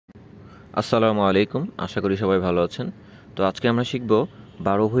আসসালামু আলাইকুম, আশা করি সবাই ভালো আছেন। তো আজকে আমরা শিখব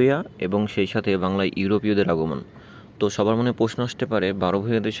 ১২ ভূঁইয়া এবং সেই সাথে বাংলায় ইউরোপীয়দের আগমন। তো সবার মনে প্রশ্ন আসতে পারে ১২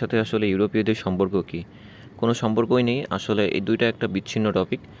 ভূঁইয়াদের সাথে আসলে ইউরোপীয়দের সম্পর্ক কী? কোনো সম্পর্কই নেই, আসলে এই দুইটা একটা বিচ্ছিন্ন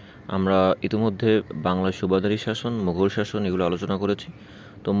টপিক। আমরা ইতিমধ্যে বাংলার সুবাদারি শাসন, মুঘল শাসন এগুলো আলোচনা করেছি।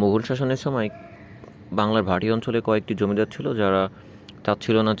 তো মুঘল শাসনের সময় বাংলার ভাটি অঞ্চলে কয়েকটি জমিদার ছিল যারা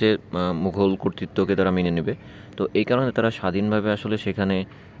চাচ্ছিল না যে মুঘল কর্তৃত্বকে তারা মেনে নেবে। তো এই কারণে তারা স্বাধীনভাবে আসলে সেখানে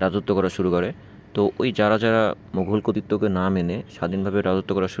রাজত্ব করা শুরু করে। তো ওই যারা যারা মুঘল কর্তৃত্বকে না মেনে স্বাধীনভাবে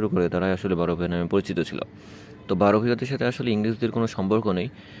রাজত্ব করা শুরু করে তারাই আসলে বারো ভূঁইয়া নামে পরিচিত ছিল। তো বারো ভূঁইয়াদের সাথে আসলে ইংরেজদের কোনো সম্পর্ক নেই।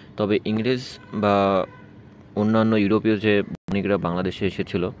 তবে ইংরেজ বা অন্যান্য ইউরোপীয় যে বণিকরা বাংলাদেশে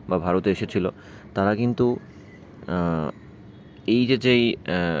এসেছিল বা ভারতে এসেছিল, তারা কিন্তু এই যেই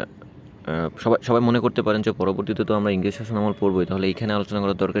সবাই সবাই মনে করতে পারেন যে পরবর্তীতে তো আমরা ইংরেজ শাসন আমল পড়বই, তাহলে এইখানে আলোচনা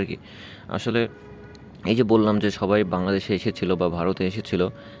করার দরকার কি? আসলে এই যে বললাম যে সবাই বাংলাদেশে এসেছিল বা ভারতে এসেছিল,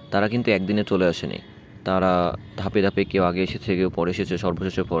 তারা কিন্তু একদিনে চলে আসেনি। তারা ধাপে ধাপে কেউ আগে এসেছে, কেউ পরে এসেছে,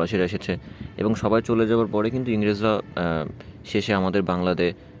 সর্বশেষে ফরাসিরা এসেছে এবং সবাই চলে যাওয়ার পরে কিন্তু ইংরেজরা শেষে আমাদের বাংলাতে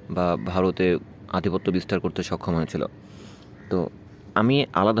বা ভারতে আধিপত্য বিস্তার করতে সক্ষম হয়েছিল। তো আমি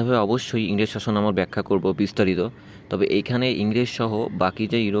আলাদাভাবে অবশ্যই ইংরেজ শাসন আমল ব্যাখ্যা করব বিস্তারিত। তবে এইখানে ইংরেজ সহ বাকি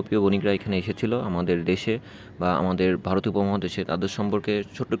যে ইউরোপীয় বণিকরা এখানে এসেছিল আমাদের দেশে বা আমাদের ভারতীয় উপমহাদেশে, তাদের সম্পর্কে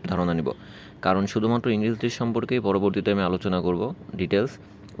ছোট্ট একটু ধারণা নিব। কারণ শুধুমাত্র ইংরেজদের সম্পর্কেই পরবর্তীতে আমি আলোচনা করব ডিটেলস।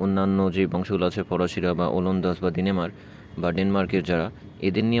 অন্যান্য যে বংশগুলো আছে ফরাসিরা বা ওলন্দাজ বা বা ডেনমার্কের যারা,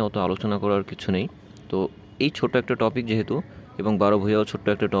 এদের নিয়ে অত আলোচনা করার কিছু নেই। তো এই ছোট্ট একটা টপিক যেহেতু, এবং বারো ভূঁইয়াও ছোট্ট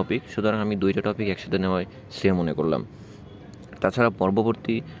একটা টপিক, সুতরাং আমি দুইটা টপিক একসাথে নেওয়ায় শ্রেয় মনে করলাম। তাছাড়া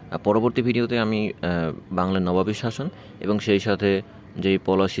পরবর্তী ভিডিওতে আমি বাংলার নবাবী শাসন এবং সেই সাথে যেই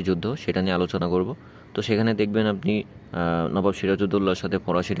পলাশী যুদ্ধ সেটা নিয়ে আলোচনা করব। তো সেখানে দেখবেন আপনি নবাব সিরাজউদ্দৌলার সাথে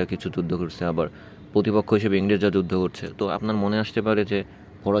ফরাসিরা কিছু যুদ্ধ করছে, আবার প্রতিপক্ষ হিসেবে ইংরেজরা যুদ্ধ করছে। তো আপনার মনে আসতে পারে যে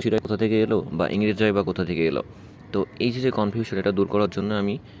ফরাসিরা কোথা থেকে এলো বা ইংরেজরাই বা কোথা থেকে এলো। তো এই যে কনফিউশন, এটা দূর করার জন্য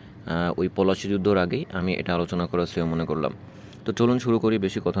আমি ওই পলাশী যুদ্ধর আগেই আমি এটা আলোচনা করার শ্রেয় মনে করলাম। তো চলুন শুরু করি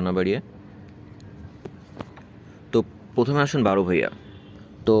বেশি কথা না বাড়িয়ে। তো প্রথমে আসুন বারো ভূঁইয়া।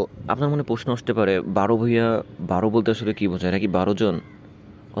 তো আপনার মনে প্রশ্ন আসতে পারে, বারো ভূঁইয়া, বারো বলতে আসলে কী বোঝায়? এটা কি ১২ জন,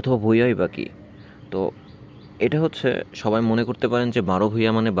 অথবা ভূঁইয়াই বা কী? তো এটা হচ্ছে, সবাই মনে করতে পারেন যে বারো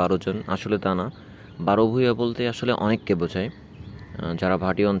ভূঁইয়া মানে ১২ জন, আসলে তা না। বারো ভূঁইয়া বলতে আসলে অনেককে বোঝায়। যারা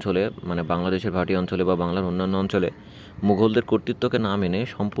ভাটি অঞ্চলে, মানে বাংলাদেশের ভাটি অঞ্চলে বা বাংলার অন্যান্য অঞ্চলে মুঘলদের কর্তৃত্বকে না মেনে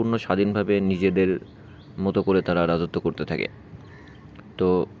সম্পূর্ণ স্বাধীনভাবে নিজেদের মতো করে তারা রাজত্ব করতে থাকে। তো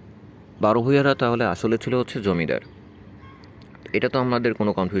বারো ভূঁইয়ারা তাহলে আসলে ছিল হচ্ছে জমিদার। এটা তো আমাদের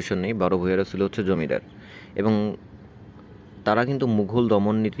কোনো কনফিউশন নেই, বারো ভূঁইয়ারা ছিল হচ্ছে জমিদার। এবং তারা কিন্তু মুঘল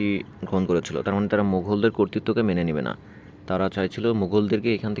দমন নীতি গ্রহণ করেছিল, তার মানে তারা মুঘলদের কর্তৃত্বকে মেনে নেবে না। তারা চাইছিল মুঘলদেরকে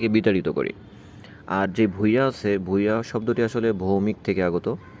এখান থেকে বিতাড়িত করি। আর যে ভূঁইয়া আছে, ভূঁইয়া শব্দটি আসলে ভৌমিক থেকে আগত,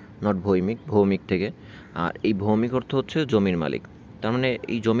 নট ভৌমিক, ভৌমিক থেকে। আর এই ভৌমিক অর্থ হচ্ছে জমির মালিক। তার মানে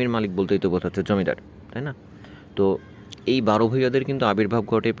এই জমির মালিক বলতেই তো বোঝাচ্ছে জমিদার, তাই না? তো এই বারো ভূঁইয়াদের কিন্তু আবির্ভাব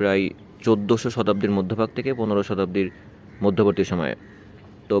ঘটে প্রায় ১৪০০ শতাব্দীর মধ্যভাগ থেকে ১৫ শতাব্দীর মধ্যবর্তী সময়ে।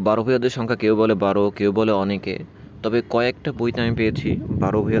 তো বারো ভূঁইয়াদের সংখ্যা কেউ বলে ১২, কেউ বলে অনেকে। তবে কয়েকটা বইতে আমি পেয়েছি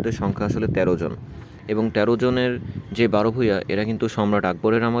বারো ভূঁইয়াদের সংখ্যা আসলে ১৩ জন। এবং ১৩ জনের যে বারো ভূঁইয়া, এরা কিন্তু সম্রাট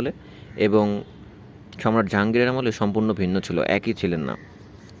আকবরের আমলে এবং সম্রাট জাহাঙ্গীরের আমলে সম্পূর্ণ ভিন্ন ছিল, একই ছিলেন না।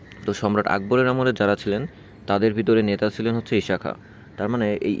 তো সম্রাট আকবরের আমলে যারা ছিলেন তাদের ভিতরে নেতা ছিলেন হচ্ছে ঈশা খাঁ। তার মানে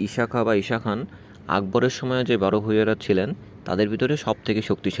এই ঈশা খাঁ বা ঈশা খান আকবরের সময় যে বারো ভূঁইয়ারা ছিলেন তাদের ভিতরে সব থেকে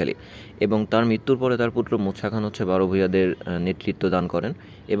শক্তিশালী। এবং তার মৃত্যুর পরে তার পুত্র মুছা খান হচ্ছে বারো ভূঁইয়াদের নেতৃত্ব দান করেন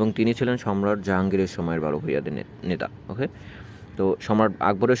এবং তিনি ছিলেন সম্রাট জাহাঙ্গীরের সময়ের বারো ভূঁইয়াদের নেতা। ওকে। তো সম্রাট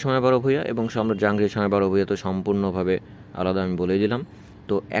আকবরের সময় বারো ভূঁইয়া এবং সম্রাট জাহাঙ্গীরের সময় বারো ভূঁইয়া তো সম্পূর্ণভাবে আলাদা, আমি বলেই দিলাম।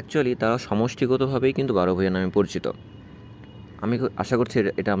 তো অ্যাকচুয়ালি তারা সমষ্টিগতভাবেই কিন্তু বারো ভূঁইয়া নামে পরিচিত। আমি আশা করছি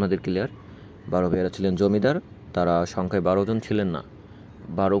এটা আপনাদের ক্লিয়ার। বারো ভূঁইয়ারা ছিলেন জমিদার, তারা সংখ্যায় ১২ জন ছিলেন না।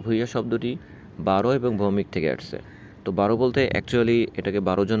 বারো ভূঁইয়া শব্দটি বারো এবং ভৌমিক থেকে আসছে। তো বারো বলতে অ্যাকচুয়ালি এটাকে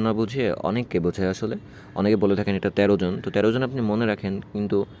 ১২ জন না বুঝিয়ে অনেককে বোঝায় আসলে। অনেকে বলে থাকেন এটা ১৩ জন। তো ১৩ জন আপনি মনে রাখেন,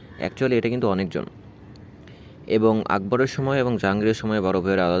 কিন্তু অ্যাকচুয়ালি এটা কিন্তু অনেকজন। এবং আকবরের সময় এবং জাহাঙ্গীরের সময় বারো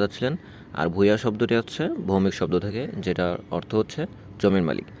ভূঁইয়ারা আলাদা ছিলেন। আর ভূঁইয়া শব্দটি হচ্ছে ভৌমিক শব্দ থেকে, যেটার অর্থ হচ্ছে জমির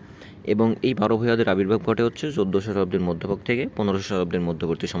মালিক। এবং এই বারো ভূঁইয়াদের আবির্ভাব ঘটে হচ্ছে ১৪০০ শতাব্দীর মধ্যভাগ থেকে ১৫০০ শতাব্দীর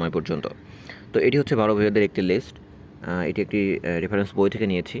মধ্যবর্তী সময় পর্যন্ত। তো এটি হচ্ছে বারো ভূঁইয়াদের একটি লিস্ট। এটি একটি রেফারেন্স বই থেকে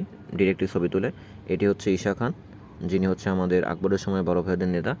নিয়েছি, ডিরেক্টলি ছবি তুলে। এটি হচ্ছে ঈশা খান, যিনি হচ্ছে আমাদের আকবরের সময় বারো ভূঁইয়াদের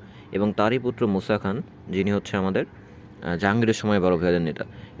নেতা, এবং তারই পুত্র মুসা খান, যিনি হচ্ছে আমাদের জাহাঙ্গীরের সময় বারো ভূঁইয়াদের নেতা।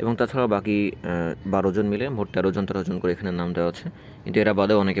 এবং তাছাড়াও বাকি ১২ জন মিলে মোট ১৩ জন ১৩ জন করে এখানে নাম দেওয়া আছে, কিন্তু এরা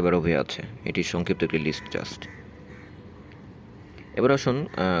বাদেও অনেকে বারো ভূঁইয়া আছে। এটি সংক্ষিপ্ত একটি লিস্ট জাস্ট। এবার আসুন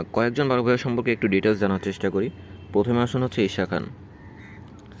কয়েকজন বারো ভূঁইয়া সম্পর্কে একটু ডিটেলস জানার চেষ্টা করি। প্রথমে আসুন হচ্ছে ঈশা খান।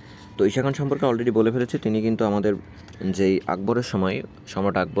 তো তো ঈশা খান সম্পর্কে অলরেডি বলে ফেলেছি, তিনি কিন্তু আমাদের যেই আকবরের সময়,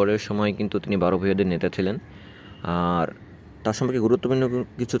 সম্রাট আকবরের সময় কিন্তু তিনি 12 ভূঁইয়াদের নেতা ছিলেন। আর তার সম্পর্কে গুরুত্বপূর্ণ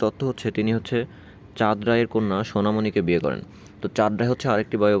কিছু তথ্য হচ্ছে, তিনি হচ্ছে চাঁদ রায়ের কন্যা সোনামণিকে বিয়ে করেন। তো চাঁদ রায় হচ্ছে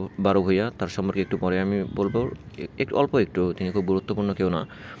আরেকটি 12 ভূঁইয়া, তার সম্পর্কে একটু পরে আমি বলবো, একটু অল্প একটু, তিনি খুব গুরুত্বপূর্ণ কেউ না।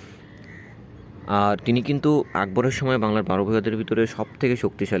 আর তিনি কিন্তু আকবরের সময় বাংলার 12 ভূঁইয়াদের ভিতরে সব থেকে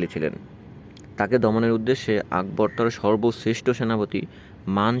শক্তিশালী ছিলেন। তাকে দমনের উদ্দেশ্যে আকবর তার সর্বশ্রেষ্ঠ সেনাপতি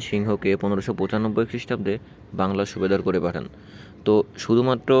মান সিংহকে 1595 খ্রিস্টাব্দে বাংলার সুবেদার করে পাঠান। তো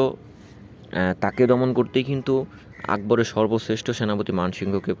শুধুমাত্র তাকে দমন করতেই কিন্তু আকবরের সর্বশ্রেষ্ঠ সেনাপতি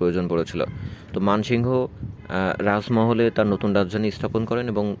মানসিংহকে প্রয়োজন পড়েছিল। তো মানসিংহ রাজমহলে তার নতুন রাজধানী স্থাপন করেন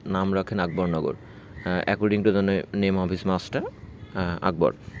এবং নাম রাখেন Akbarnagar, according to the name of his master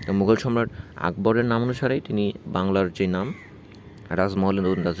আকবর। তো মুঘল সম্রাট আকবরের নাম অনুসারেই তিনি বাংলার যে নাম, রাজমহলে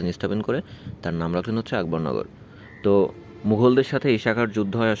নতুন রাজধানী স্থাপন করে তার নাম রাখলেন হচ্ছে আকবরনগর। তো মুঘলদের সাথে ঈশা খাঁর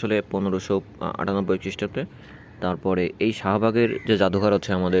যুদ্ধ হয় আসলে 1598 খ্রিস্টাব্দে। তারপরে এই শাহবাগের যে জাদুঘর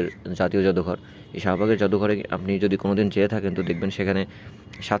আছে, আমাদের জাতীয় জাদুঘর, এই শাহবাগের জাদুঘরে আপনি যদি কোনোদিন যেয়ে থাকেন তো দেখবেন সেখানে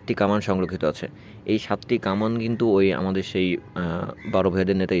 7টি কামান সংরক্ষিত আছে। এই 7টি কামান কিন্তু ওই আমাদের সেই 12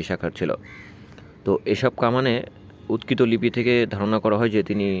 ভূঁইয়াদের নেতা ঈশা খাঁর ছিল। তো এসব কামানে উৎকৃত লিপি থেকে ধারণা করা হয় যে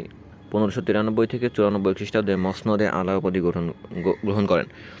তিনি 1593 থেকে 94 খ্রিস্টাব্দে মসনদে আলা উপাধি গ্রহণ করেন।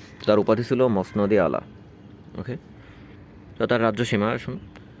 তার উপাধি ছিল মসনদে আলা। ওকে, তো তার রাজ্যসীমা আসুন।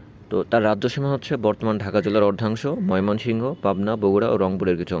 তো তার রাজ্যসীমা হচ্ছে বর্তমান ঢাকা জেলার অর্ধাংশ, ময়মনসিংহ, পাবনা, বগুড়া ও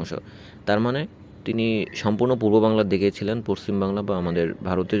রংপুরের কিছু অংশ। তার মানে তিনি সম্পূর্ণ পূর্ব বাংলার দিকে ছিলেন, পশ্চিম বাংলা বা আমাদের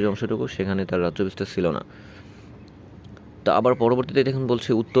ভারতের যে অংশটুকু সেখানে তার রাজ্য বিস্তার ছিল না। তো আবার পরবর্তীতে দেখুন বলছে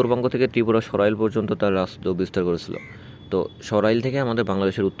উত্তরবঙ্গ থেকে ত্রিপুরা সরাইল পর্যন্ত তার রাজ্য বিস্তার করেছিল। তো সরাইল থেকে আমাদের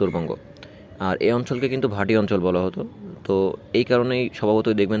বাংলাদেশের উত্তরবঙ্গ, আর এই অঞ্চলকে কিন্তু ভাটি অঞ্চল বলা হতো। তো এই কারণেই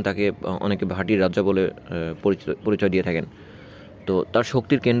স্বভাবতই দেখবেন তাকে অনেকে ভাটির রাজা বলে পরিচয় দিয়ে থাকেন। তো তার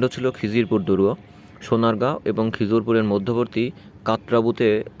শক্তির কেন্দ্র ছিল খিজিরপুর দুর্গ, সোনারগাঁও এবং খিজুরপুরের মধ্যবর্তী কাতরাবুতে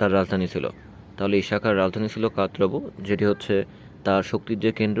তার রাজধানী ছিল। তাহলে ঈশা খাঁর রাজধানী ছিল কাতরাবু, যেটি হচ্ছে তার শক্তির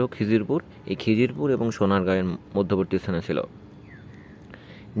যে কেন্দ্র খিজিরপুর, এই খিজিরপুর এবং সোনারগাঁয়ের মধ্যবর্তী স্থানে ছিল।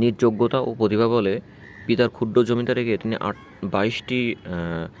 নিজ যোগ্যতা ও প্রতিভা বলে পিতার ক্ষুদ্র জমিদার রেখে তিনি 22টি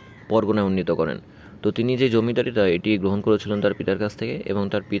পরগনায় উন্নীত করেন। তো তিনি যে জমিদারিটা এটি গ্রহণ করেছিলেন তার পিতার কাছ থেকে, এবং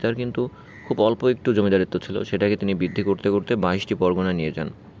তার পিতার কিন্তু খুব অল্প একটু জমিদারিত্ব ছিল, সেটাকে তিনি বৃদ্ধি করতে করতে 22টি পরগনায় নিয়ে যান।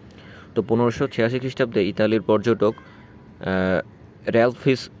 তো 1586 খ্রিস্টাব্দে ইতালির পর্যটক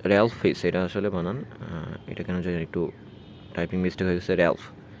র্যালফিস, এটা আসলে বানান, এটা কেন জানি একটু টাইপিং মিস্টেক হয়ে গেছে,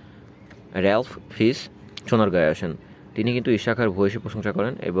 র্যালফ ফিস সোনারগাঁয়ে আসেন। তিনি কিন্তু ঈশা খাঁর ভূয়সী প্রশংসা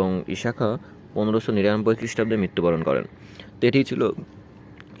করেন এবং ঈশা খাঁ 1599 খ্রিস্টাব্দে মৃত্যুবরণ করেন। তো এটি ছিল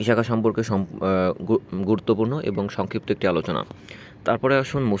ঈশা খাঁ সম্পর্কে গুরুত্বপূর্ণ এবং সংক্ষিপ্ত একটি আলোচনা। তারপরে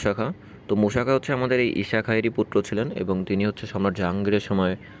আসুন মুসা খাঁ। তো মুসা খাঁ হচ্ছে আমাদের এই ঈশা খাঁয়েরই পুত্র ছিলেন এবং তিনি হচ্ছে সম্রাট জাহাঙ্গীরের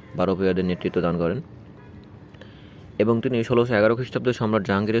সময় 12 ভূঁইয়াদের নেতৃত্ব দান করেন, এবং তিনি 1611 খ্রিস্টাব্দে সম্রাট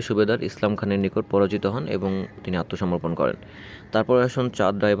জাহাঙ্গীরের সুবেদার ইসলাম খানের নিকট পরাজিত হন এবং তিনি আত্মসমর্পণ করেন। তারপরে আসুন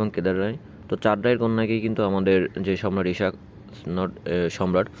চাঁদ রায় এবং কেদার রায়। তো চাঁদ রায়ের কন্যাকেই কিন্তু আমাদের যে সম্রাট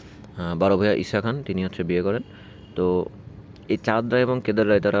সম্রাট 12 ভূঁইয়া ঈশা খান তিনি হচ্ছে বিয়ে করেন। তো এই চাঁদ রায় এবং কেদার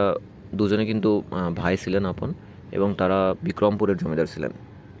রায় তারা দুজনে কিন্তু ভাই ছিলেন আপন, এবং তারা বিক্রমপুরের জমিদার ছিলেন।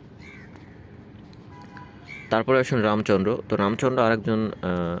 তারপরে আসুন রামচন্দ্র। তো রামচন্দ্র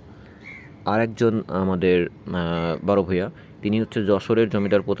আরেকজন আমাদের 12 ভূঁইয়া, তিনি হচ্ছে যশোরের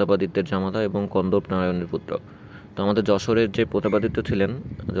জমিদার প্রতাপাদিত্যের জামাতা এবং কন্দর্প নারায়ণের পুত্র। তো আমাদের যশোরের যে প্রতাপাদিত্য ছিলেন,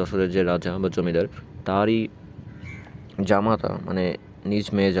 যশোরের যে রাজা বা জমিদার, তারই জামাতা মানে নিজ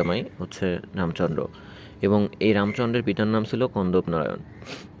মেয়ে জামাই হচ্ছে রামচন্দ্র, এবং এই রামচন্দ্রের পিতার নাম ছিল কন্দর্প নারায়ণ।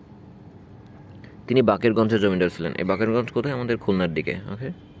 তিনি বাকেরগঞ্জের জমিদার ছিলেন। এই বাকেরগঞ্জ কোথায়? আমাদের খুলনার দিকে। ওকে,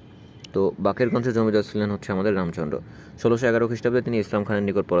 তো বাকেরগঞ্জের জমিদার ছিলেন হচ্ছে আমাদের রামচন্দ্র। 1611 খ্রিস্টাব্দে তিনি ইসলাম খানের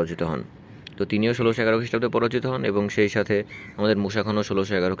নিকট পরাজিত হন। তো তিনিও 1611 খ্রিস্টাব্দে পরাজিত হন, এবং সেই সাথে আমাদের মুসা খানও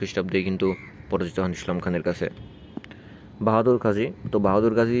 1611 খ্রিস্টাব্দে কিন্তু পরাজিত হন ইসলাম খানের কাছে। বাহাদুর গাজী। তো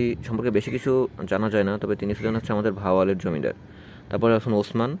বাহাদুর গাজী সম্পর্কে বেশি কিছু জানা যায় না, তবে তিনি ছিলেন হচ্ছে আমাদের ভাওয়ালের জমিদার। তারপরে আসুন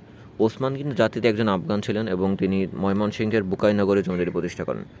ওসমান কিন্তু জাতিতে একজন আফগান ছিলেন, এবং তিনি ময়মনসিংহের বুকাইনগরে জমিদারি প্রতিষ্ঠা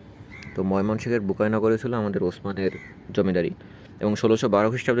করেন। তো ময়মনসিংহের বুকাইনগরে ছিল আমাদের ওসমানের জমিদারি, এবং 1612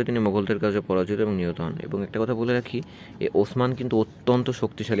 খ্রিস্টাব্দে তিনি মুঘলদের কাছে পরাজিত এবং নিহত হন। এবং একটা কথা বলে রাখি, এই ওসমান কিন্তু অত্যন্ত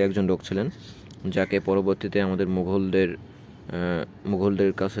শক্তিশালী একজন লোক ছিলেন, যাকে পরবর্তীতে আমাদের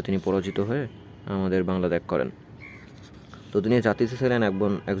মুঘলদের কাছে তিনি পরাজিত হয়ে আমাদের বাংলা ত্যাগ করেন। তো তিনি জাতিতে ছিলেন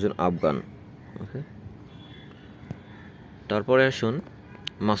একজন আফগান। ওকে, তারপরে আসুন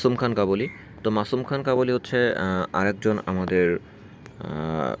মাসুম খান কাবুলি। তো মাসুম খান কাবুলি হচ্ছে আরেকজন আমাদের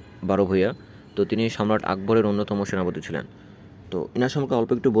 12 ভূঁইয়া। তো তিনি সম্রাট আকবরের অন্যতম সেনাপতি ছিলেন। তো এনার সম্পর্কে অল্প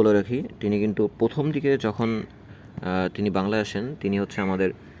একটু বলে রাখি, তিনি কিন্তু প্রথম দিকে যখন তিনি বাংলায় আসেন, তিনি হচ্ছে আমাদের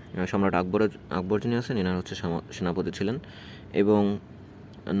সম্রাট আকবর যিনি আছেন এনার হচ্ছে সেনাপতি ছিলেন। এবং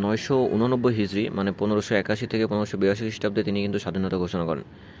 989 হিজরি মানে 1581 থেকে 1582 খ্রিস্টাব্দে তিনি কিন্তু স্বাধীনতা ঘোষণা করেন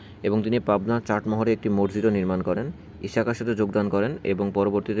এবং তিনি পাবনা চাটমোহরে একটি মসজিদও নির্মাণ করেন, ইশাকার সাথে যোগদান করেন এবং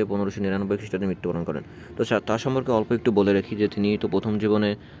পরবর্তীতে 1599 খ্রিস্টাব্দে মৃত্যুবরণ করেন। তো তার সম্পর্কে অল্প একটু বলে রাখি যে তিনি তো প্রথম জীবনে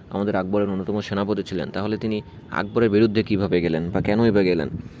আমাদের আকবরের অন্যতম সেনাপতি ছিলেন, তাহলে তিনি আকবরের বিরুদ্ধে কীভাবে গেলেন বা কেনই বা গেলেন,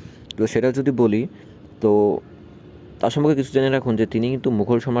 তো সেটা যদি বলি তো তার সম্পর্কে কিছু জেনে রাখুন যে তিনি কিন্তু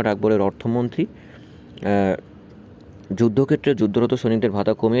মুঘল সম্রাট আকবরের অর্থমন্ত্রী। যুদ্ধক্ষেত্রে যুদ্ধরত সৈনিকদের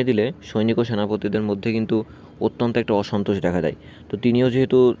ভাতা কমিয়ে দিলে সৈনিক ও সেনাপতিদের মধ্যে কিন্তু অত্যন্ত একটা অসন্তোষ দেখা দেয়। তো তিনিও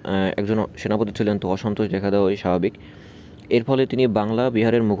যেহেতু একজন সেনাপতি ছিলেন, তো অসন্তোষ দেখা দেওয়াই স্বাভাবিক। এর ফলে তিনি বাংলা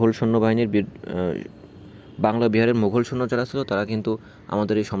বিহারের মুঘল সৈন্য যারা ছিল তারা কিন্তু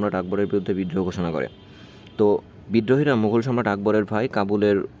আমাদের এই সম্রাট আকবরের বিরুদ্ধে বিদ্রোহ ঘোষণা করে। তো বিদ্রোহীরা মুঘল সম্রাট আকবরের ভাই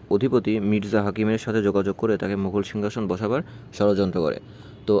কাবুলের অধিপতি মির্জা হাকিমের সাথে যোগাযোগ করে তাকে মুঘল সিংহাসন বসাবার ষড়যন্ত্র করে।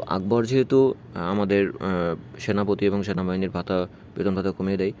 তো আকবর যেহেতু আমাদের সেনাপতি এবং সেনাবাহিনীর বেতন ভাতা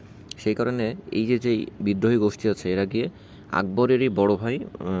কমিয়ে দেয়, সেই কারণে এই যেই বিদ্রোহী গোষ্ঠী আছে এরা গিয়ে আকবরেরই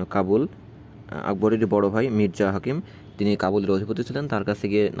বড় ভাই মির্জা হাকিম, তিনি কাবুলের অধিপতি ছিলেন, তার কাছে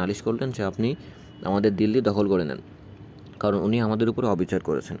গিয়ে নালিশ করলেন যে আপনি আমাদের দিল্লি দখল করে নেন, কারণ উনি আমাদের উপরে অবিচার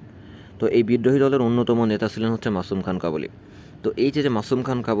করেছেন। তো এই বিদ্রোহী দলের অন্যতম নেতা ছিলেন হচ্ছে মাসুম খান কাবুলি। তো এই যে মাসুম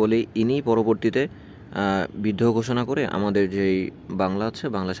খান কাবুলি, ইনি পরবর্তীতে বিদ্রোহ ঘোষণা করে আমাদের যেই বাংলা আছে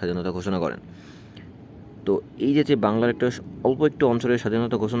বাংলার স্বাধীনতা ঘোষণা করেন। তো এই যে বাংলার একটা অল্প একটু অঞ্চলের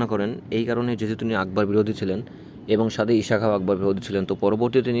স্বাধীনতা ঘোষণা করেন, এই কারণে যেহেতু তিনি আকবর বিরোধী ছিলেন এবং সাথে ঈশা খাও আকবর বিরোধী ছিলেন, তো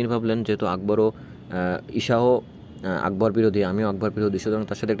পরবর্তীতে তিনি ভাবলেন যেহেতু ঈশাও আকবর বিরোধী, আমিও আকবর বিরোধী, সুতরাং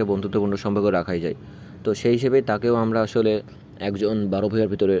তার সাথে একটা বন্ধুত্বপূর্ণ সম্পর্ক রাখাই যায়। তো সেই হিসেবে তাকেও আমরা আসলে একজন 12 ভূঁইয়ার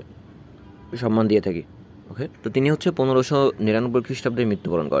ভিতরে সম্মান দিয়ে থাকি। ওকে, তো তিনি হচ্ছে 1599 খ্রিস্টাব্দে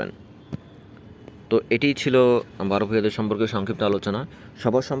মৃত্যুবরণ করেন। তো এটিই ছিল 12 ভূঁইয়াদের সম্পর্কে সংক্ষিপ্ত আলোচনা।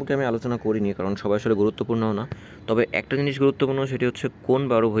 সবার সম্পর্কে আমি আলোচনা করিনি, কারণ সবাই আসলে গুরুত্বপূর্ণও না। তবে একটা জিনিস গুরুত্বপূর্ণ, সেটি হচ্ছে কোন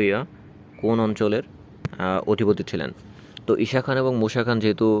 12 ভূঁইয়া কোন অঞ্চলের অধিপতি ছিলেন। তো ঈশা খান এবং মুসা খান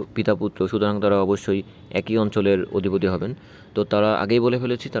যেহেতু পিতা পুত্র, সুতরাং তারা অবশ্যই একই অঞ্চলের অধিপতি হবেন। তো তারা আগেই বলে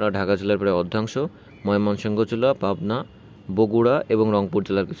ফেলেছি, তারা ঢাকা জেলার প্রায় অর্ধাংশ, ময়মনসিংহ জেলা, পাবনা, বগুড়া এবং রংপুর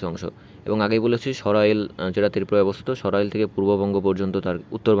জেলার কিছু অংশ, এবং আগেই বলেছি সরাইল যেটা ত্রিপুরায় অবস্থিত, সরাইল থেকে পূর্ববঙ্গ পর্যন্ত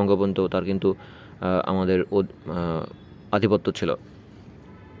উত্তরবঙ্গ পর্যন্ত তার কিন্তু আমাদের আধিপত্য ছিল।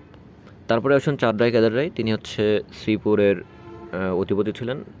 তারপরে আসুন চাঁদ রায় কেদার রায়, তিনি হচ্ছে শ্রীপুরের অধিপতি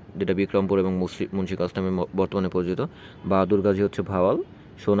ছিলেন, যেটা বিক্রমপুর এবং মুন্সিগঞ্জ নামে বর্তমানে পরিচিত। বাহাদুর গাজী হচ্ছে ভাওয়াল,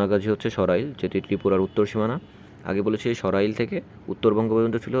 সোনাগাজী হচ্ছে সরাইল, যেটি ত্রিপুরার উত্তর সীমানা। আগে বলেছি সরাইল থেকে উত্তরবঙ্গ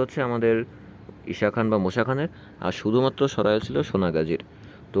পর্যন্ত ছিল হচ্ছে আমাদের ঈশা খান বা মুসা খানের, আর শুধুমাত্র সরাইল ছিল সোনাগাজীর।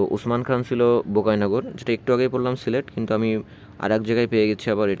 তো উসমান খান ছিল বোকাইনগর, যেটা একটু আগেই বললাম সিলেট, কিন্তু আমি আর এক জায়গায় পেয়ে গেছি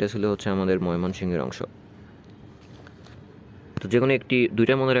আবার, এটা ছিল হচ্ছে আমাদের ময়মনসিংহের অংশ। তো যে কোনো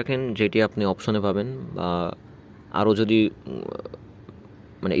দুইটা মনে রাখেন, যেটি আপনি অপশনে পাবেন, বা আরও যদি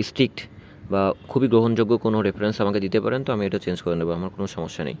মানে স্ট্রিক্ট বা খুবই গ্রহণযোগ্য কোনো রেফারেন্স আমাকে দিতে পারেন, তো আমি এটা চেঞ্জ করে নেবো, আমার কোনো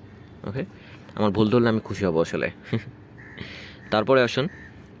সমস্যা নেই। ওকে, আমার ভুল ধরলে আমি খুশি হব আসলে। তারপরে আসুন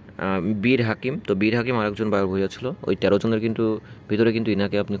বীর হাকিম। তো বীর হাকিম আরেকজন 12 ভূঁইয়া ছিল। ওই 13 জনের ভিতরে কিন্তু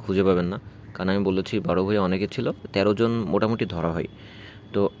ইনাকে আপনি খুঁজে পাবেন না, কারণ আমি বলেছি 12 ভূঁইয়া অনেকে ছিল, 13 জন মোটামুটি ধরা হয়।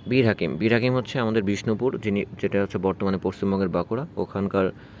 তো বীর হাকিম হচ্ছে আমাদের বিষ্ণুপুর, যেটা হচ্ছে বর্তমানে পশ্চিমবঙ্গের বাঁকুড়া, ওখানকার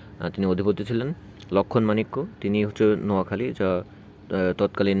তিনি অধিপতি ছিলেন। লক্ষণ মাণিক্য, তিনি হচ্ছে নোয়াখালী, যা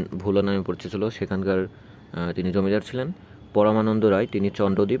তৎকালীন ভোলা নামে পরিচিত ছিল, সেখানকার তিনি জমিদার ছিলেন। পরমানন্দ রায়, তিনি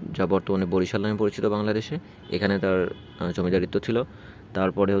চন্দ্রদ্বীপ, যা বর্তমানে বরিশাল নামে পরিচিত বাংলাদেশে, এখানে তার জমিদারিত্ব ছিল।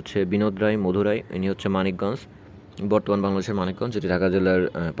 তারপরে হচ্ছে বিনোদ রায় মধুরাই, ইনি হচ্ছে মানিকগঞ্জ, বর্তমান বাংলাদেশের মানিকগঞ্জ, যেটি ঢাকা জেলার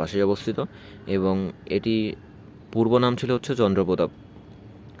পাশেই অবস্থিত, এবং এটি পূর্ব নাম ছিল হচ্ছে চন্দ্রপ্রতাপ।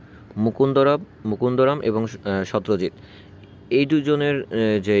 মুকুন্দরাম এবং সত্যজিৎ, এই দুজনের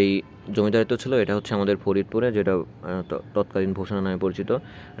যেই জমিদারিত্ব ছিল এটা হচ্ছে আমাদের ফরিদপুরে, যেটা তৎকালীন ভূষণা নামে পরিচিত।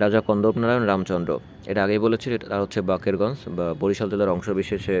 রাজা কন্দর্প নারায়ণ রামচন্দ্র, এটা আগেই বলেছি, তার হচ্ছে বাকেরগঞ্জ বা বরিশাল জেলার অংশ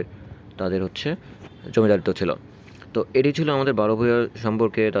বিশেষে তাদের হচ্ছে জমিদারিত্ব ছিল। তো এটি ছিল আমাদের 12 ভূঁইয়া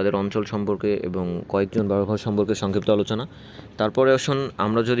সম্পর্কে, তাদের অঞ্চল সম্পর্কে এবং কয়েকজন 12 ভূঁইয়া সম্পর্কে সংক্ষিপ্ত আলোচনা। তারপরে আসুন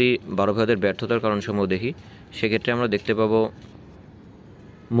আমরা যদি 12 ভূঁইয়াদের ব্যর্থতার কারণসমূহ দেখি, সেক্ষেত্রে আমরা দেখতে পাবো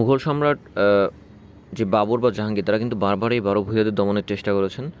মুঘল সম্রাট যে বাবর বা জাহাঙ্গীর, তারা কিন্তু বারবার এই 12 ভূঁইয়াদের দমনের চেষ্টা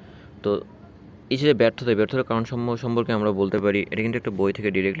করেছেন। তো এই যে ব্যর্থতার কারণসমূহ সম্পর্কে আমরা বলতে পারি, এটা কিন্তু একটা বই থেকে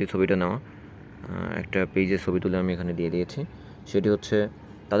ডিরেক্টলি ছবিটা নেওয়া, একটা পেজের ছবি তুলে আমি এখানে দিয়ে দিয়েছি। সেটি হচ্ছে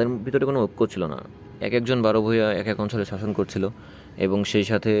তাদের ভিতরে কোনো ঐক্য ছিল না, একজন 12 ভূঁইয়া এক এক অঞ্চলে শাসন করছিল, এবং সেই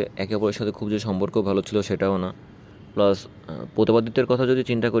সাথে একে অপরের সাথে খুব যে সম্পর্ক ভালো ছিল সেটাও না। প্লাস প্রতাপাদিত্যের কথা যদি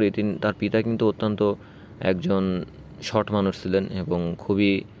চিন্তা করি, তার পিতা কিন্তু অত্যন্ত একজন সৎ মানুষ ছিলেন এবং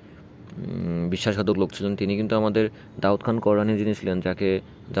খুবই বিশ্বাসঘাতক লোক ছিলেন। তিনি কিন্তু আমাদের দাউদ খান কররানী যিনি ছিলেন, যাকে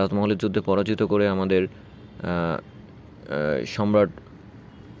তাজমহলের যুদ্ধে পরাজিত করে আমাদের সম্রাট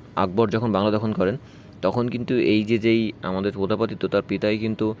আকবর যখন বাংলা দখল করেন, তখন কিন্তু এই যেই আমাদের প্রতাপাদিত্য, তার পিতাই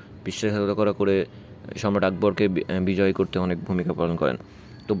কিন্তু বিশ্বাসঘাতকতা করে সম্রাট আকবরকে বিজয় করতে অনেক ভূমিকা পালন করেন।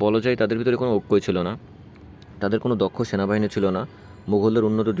 তো বলা যায় তাদের ভিতরে কোনো ঐক্যই ছিল না, তাদের কোনো দক্ষ সেনাবাহিনী ছিল না। মুঘলদের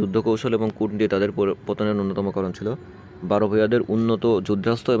উন্নত যুদ্ধ কৌশল এবং কূটনীতি তাদের পতনের অন্যতম কারণ ছিল। বারো ভূঁইয়াদের উন্নত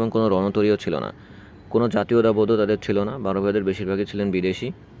যুদ্ধাস্ত্র এবং কোনো রণতরীও ছিল না, কোনো জাতীয়তাবোধও তাদের ছিল না। বারো ভূঁইয়াদের বেশিরভাগই ছিলেন বিদেশি,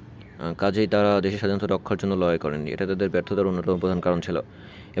 কাজেই তারা দেশের স্বাধীনতা রক্ষার জন্য লড়াই করেননি, এটা তাদের ব্যর্থতার অন্যতম প্রধান কারণ ছিল।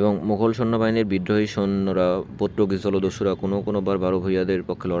 এবং মুঘল সৈন্যবাহিনীর বিদ্রোহী সৈন্যরা, পর্তুগিজ জলদস্যুরা কোনোবার বারো ভূঁইয়াদের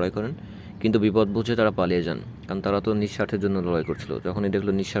পক্ষে লড়াই করেন, কিন্তু বিপদ বুঝে তারা পালিয়ে যান, কারণ তারা তো নিঃস্বার্থের জন্য লড়াই করছিল। যখনই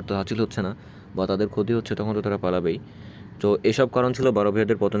দেখলো নিঃস্বার্থ হাসিল হচ্ছে না বা তাদের ক্ষতি হচ্ছে, তখন তো তারা পালাবেই। তো এসব কারণ ছিল বারো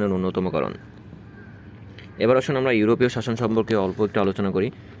ভূঁইয়াদের পতনের অন্যতম কারণ। এবার আসুন আমরা ইউরোপীয় শাসন সম্পর্কে অল্প একটু আলোচনা করি।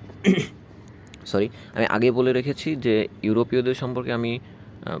 সরি, আমি আগে বলে রেখেছি যে ইউরোপীয়দের সম্পর্কে আমি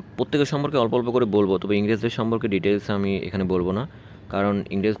প্রত্যেকের সম্পর্কে অল্প অল্প করে বলবো, তবে ইংরেজদের সম্পর্কে ডিটেলস আমি এখানে বলবো না, কারণ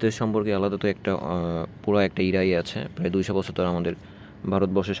ইংরেজদের সম্পর্কে আলাদা তো একটা পুরো একটা ইরাই আছে, প্রায় 200 বছর তারা আমাদের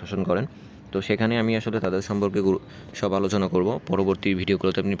ভারতবর্ষে শাসন করেন। তো সেখানে আমি আসলে তাদের সম্পর্কে সব আলোচনা করব, পরবর্তী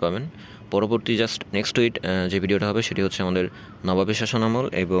ভিডিওগুলোতে আপনি পাবেন। পরবর্তী জাস্ট নেক্সট উইক যে ভিডিওটা হবে সেটি হচ্ছে আমাদের নবাবের শাসন আমল,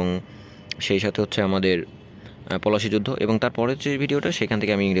 এবং সেই সাথে হচ্ছে আমাদের পলাশী যুদ্ধ, এবং তারপরের যে ভিডিওটা সেখান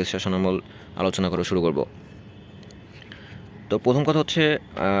থেকে আমি ইংরেজ শাসন আমল আলোচনা করা শুরু করব। তো প্রথম কথা হচ্ছে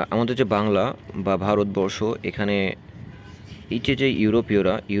আমাদের যে বাংলা বা ভারতবর্ষ, এখানে এই যে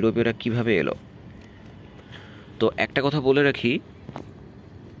ইউরোপীয়রা কিভাবে এলো। তো একটা কথা বলে রাখি,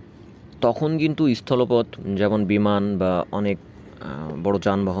 তখন কিন্তু স্থলপথ যেমন বিমান বা অনেক বড়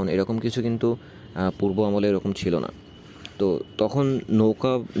যানবাহন এরকম কিছু কিন্তু পূর্ব আমলে এরকম ছিল না। তো তখন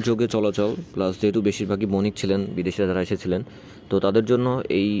নৌকা যোগে চলাচল, প্লাস যেহেতু বেশিরভাগই বণিক ছিলেন, বিদেশিরা যারা এসেছিলেন, তো তাদের জন্য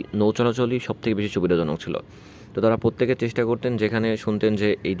এই নৌ চলাচলই সবথেকে বেশি সুবিধাজনক ছিল। তো তারা প্রত্যেকে চেষ্টা করতেন, যেখানে শুনতেন যে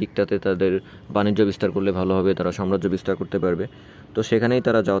এই দিকটাতে তাদের বাণিজ্য বিস্তার করলে ভালো হবে, তারা সাম্রাজ্য বিস্তার করতে পারবে, তো সেখানেই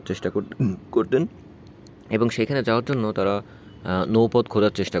তারা যাওয়ার চেষ্টা করতেন, এবং সেখানে যাওয়ার জন্য তারা নৌপথ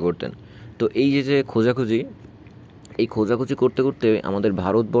খোঁজার চেষ্টা করতেন। তো এই যে খোঁজাখুঁজি করতে করতে আমাদের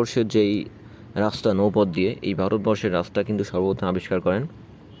ভারতবর্ষের যেই রাস্তা নৌপথ দিয়ে, এই ভারতবর্ষের রাস্তা কিন্তু সর্বপ্রথম আবিষ্কার করেন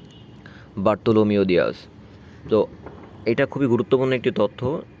বার্তোলোমিও দিয়াস। তো এটা খুবই গুরুত্বপূর্ণ একটি তথ্য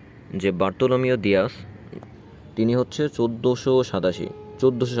যে বার্তোলোমিও দিয়াস, তিনি হচ্ছে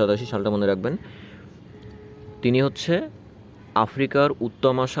 1487 সালটা মনে রাখবেন, তিনি হচ্ছে আফ্রিকার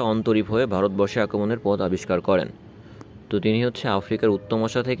উত্তমাশা অন্তরীপ হয়ে ভারতবর্ষে আক্রমণের পথ আবিষ্কার করেন। তো তিনি হচ্ছে আফ্রিকার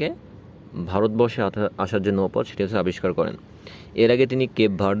উত্তমাশা থেকে ভারতবর্ষে আসার যে নৌপথ সেটি হচ্ছে আবিষ্কার করেন। এর আগে তিনি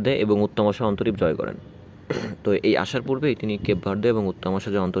কেপ ভার্দে এবং উত্তমাশা অন্তরীপ জয় করেন। তো এই আসার পূর্বেই তিনি কেপ ভার্দে এবং উত্তমাশা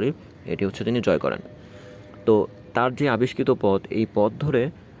যে অন্তরীপ, এটি হচ্ছে তিনি জয় করেন। তো তার যে আবিষ্কৃত পথ, এই পথ ধরে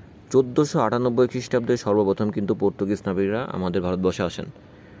 1498 খ্রিস্টাব্দে সর্বপ্রথম কিন্তু পর্তুগিজ নাবিকরা আমাদের ভারতবর্ষে আসেন।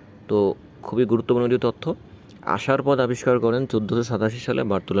 তো খুবই গুরুত্বপূর্ণ একটি তথ্য। আসার পথ আবিষ্কার করেন 1487 সালে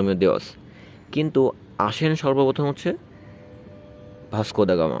বার্তোলোমিও দিয়াস, কিন্তু আসেন সর্বপ্রথম হচ্ছে ভাস্কো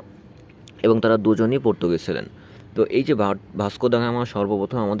দা গামা, এবং তারা দুজনই পর্তুগিজ ছিলেন। তো এই যে ভাস্কো দা গামা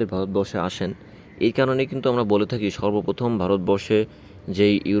সর্বপ্রথম আমাদের ভারতবর্ষে আসেন, এই কারণে কিন্তু আমরা বলে থাকি সর্বপ্রথম ভারতবর্ষে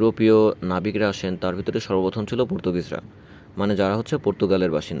যেই ইউরোপীয় নাবিকরা আসেন তার ভিতরে সর্বপ্রথম ছিল পর্তুগিজরা, মানে যারা হচ্ছে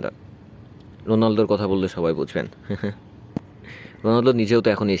পর্তুগালের বাসিন্দা। রোনালদোর কথা বললে সবাই বুঝবেন। রোনালদো নিজেও তো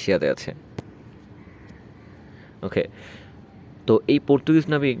এখন এশিয়াতে আছে। ওকে, তো এই পর্তুগিজ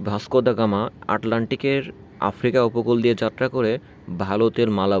নাবিক ভাস্কো দা গামা আটলান্টিকের আফ্রিকা উপকূল দিয়ে যাত্রা করে ভারতের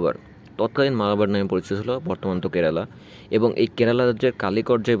মালাবার, তৎকালীন মালাবার নামে পরিচিত ছিল, বর্তমান তো কেরালা, এবং এই কেরালা রাজ্যের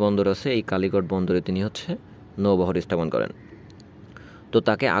কালিকট যে বন্দর আছে, এই কালিকট বন্দরে তিনি হচ্ছে নৌবহর স্থাপন করেন। তো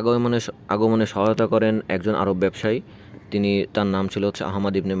তাকে আগমনে সহায়তা করেন একজন আরব ব্যবসায়ী, তার নাম ছিল হচ্ছে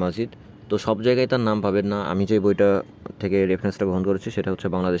আহমদ ইবনে মাজিদ। তো সব জায়গায় তার নাম পাবেন না, আমি যে বইটা থেকে রেফারেন্সটা গ্রহণ করেছি সেটা হচ্ছে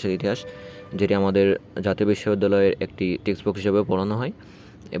বাংলাদেশের ইতিহাস, যেটি আমাদের জাতীয় বিশ্ববিদ্যালয়ের একটি টেক্সট বুক হিসেবে পড়ানো হয়,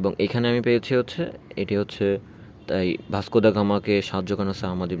 এবং এখানে আমি পেয়েছি হচ্ছে এটি হচ্ছে, তাই ভাস্কো দা গামাকে সাহায্য করেন হচ্ছে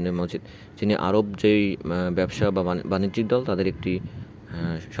আহমদ ইবনে মজিদ, যিনি আরব যেই ব্যবসা বা বাণিজ্যিক দল তাদের একটি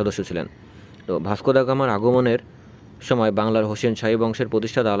সদস্য ছিলেন। তো ভাস্কো দা গামার আগমনের সময় বাংলার হোসেন শাহী বংশের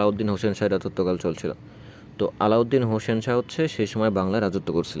প্রতিষ্ঠাতা আলাউদ্দিন হোসেন শাহের রাজত্বকাল চলছিল। তো আলাউদ্দিন হোসেন শাহ হচ্ছে সেই সময় বাংলায় রাজত্ব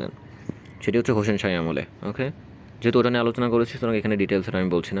করছিলেন, সেটি হচ্ছে হোসেন শাহী আমলে। ওকে, যেহেতু ওটা নিয়ে আলোচনা করেছি সুতরাং এখানে ডিটেলসটা আমি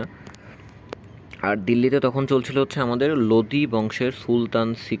বলছি না। আর দিল্লিতে তখন চলছিল হচ্ছে আমাদের লোদি বংশের সুলতান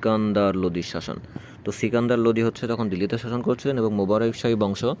সিকান্দার লোদির শাসন। তো সিকান্দার লোদি হচ্ছে তখন দিল্লিতে শাসন করছিলেন, এবং মোবারক শাহী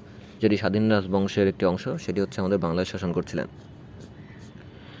বংশ, যেটি স্বাধীন রাজবংশের একটি অংশ, সেটি হচ্ছে আমাদের বাংলায় শাসন করছিলেন।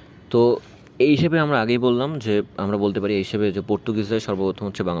 তো এই হিসেবে আমরা আগেই বললাম যে আমরা বলতে পারি এই হিসেবে যে পর্তুগিজরাই সর্বপ্রথম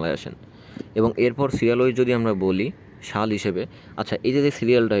হচ্ছে বাংলায় আসেন, এবং এরপর সিরিয়াল ওয়াইজ যদি আমরা বলি সাল হিসেবে। আচ্ছা, এই যে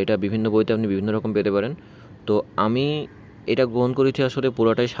সিরিয়ালটা, এটা বিভিন্ন বইতে আপনি বিভিন্ন রকম পেতে পারেন। তো আমি এটা গ্রহণ করেছি আসলে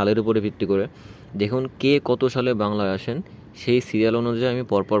পুরোটাই সালের উপরে ভিত্তি করে। দেখুন কে কত সালে বাংলায় আসেন সেই সিরিয়াল অনুযায়ী আমি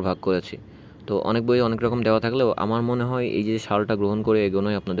পরপর ভাগ করেছি। তো অনেক বই অনেক রকম দেওয়া থাকলেও আমার মনে হয় এই যে সালটা গ্রহণ করে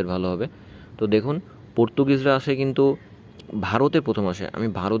এগোনোই আপনাদের ভালো হবে। তো দেখুন, পর্তুগিজরা আসে কিন্তু ভারতে প্রথম আসে। আমি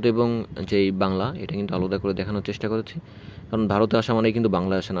ভারত এবং যেই বাংলা এটা কিন্তু আলাদা করে দেখানোর চেষ্টা করেছি, কারণ ভারতে আসা মানেই কিন্তু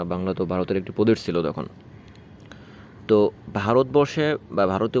বাংলা আসে না, বাংলা তো ভারতের একটি প্রদেশ ছিল তখন। তো ভারতবর্ষে বা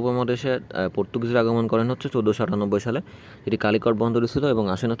ভারতীয় উপমহাদেশে পর্তুগিজরা আগমন করেন হচ্ছে 1498 সালে, যেটি কালিকট বন্দরে ছিল, এবং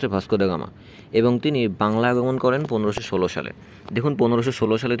আসেন হচ্ছে ভাস্কো দা গামা, এবং তিনি বাংলায় আগমন করেন 1516 সালে। দেখুন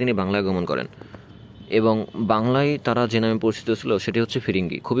 1516 সালে তিনি বাংলায় আগমন করেন, এবং বাংলায় তারা যে নামে পরিচিত ছিল সেটি হচ্ছে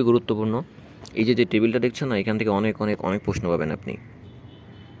ফিরিঙ্গি। খুবই গুরুত্বপূর্ণ, এই যে টেবিলটা দেখছেন না, এখান থেকে অনেক অনেক অনেক প্রশ্ন পাবেন আপনি।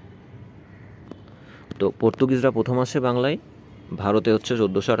 তো পর্তুগিজরা প্রথম আসে বাংলায়, ভারতে হচ্ছে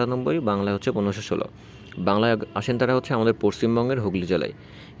 1498, বাংলায় হচ্ছে 1516। বাংলায় আসেন তারা হচ্ছে আমাদের পশ্চিমবঙ্গের হুগলি জেলায়,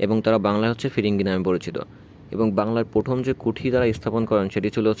 এবং তারা বাংলায় হচ্ছে ফিরিঙ্গি নামে পরিচিত। এবং বাংলার প্রথম যে কুঠি তারা স্থাপন করেন সেটি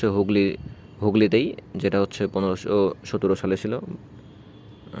ছিল হচ্ছে হুগলিতেই, যেটা হচ্ছে 1517 সালে ছিল।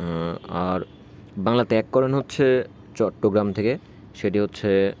 আর বাংলা ত্যাগ করেন হচ্ছে চট্টগ্রাম থেকে, সেটি হচ্ছে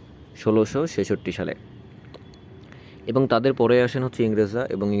 1666 সালে। এবং তাদের পরে আসেন হচ্ছে ইংরেজরা,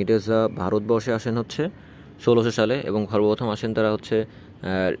 এবং ইংরেজরা ভারতবর্ষে আসেন হচ্ছে 1600 সালে, এবং সর্বপ্রথম আসেন তারা হচ্ছে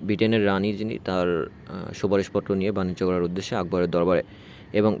ব্রিটেনের রানী, যিনি তার সুপারিশপত্র নিয়ে বাণিজ্য করার উদ্দেশ্যে আকবরের দরবারে।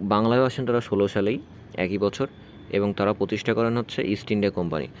 এবং বাংলায়ও আসেন তারা 16 সালেই, একই বছর, এবং তারা প্রতিষ্ঠা করেন হচ্ছে ইস্ট ইন্ডিয়া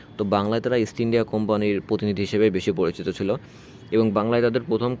কোম্পানি। তো বাংলায় তারা ইস্ট ইন্ডিয়া কোম্পানির প্রতিনিধি হিসেবে বেশি পরিচিত ছিল। এবং বাংলায় তাদের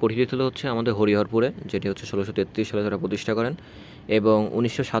প্রথম কুঠি ছিল হচ্ছে আমাদের হরিহরপুরে, যেটি হচ্ছে 1633 সালে তারা প্রতিষ্ঠা করেন। এবং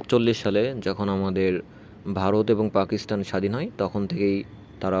 1947 সালে যখন আমাদের ভারত এবং পাকিস্তান স্বাধীন হয়, তখন থেকেই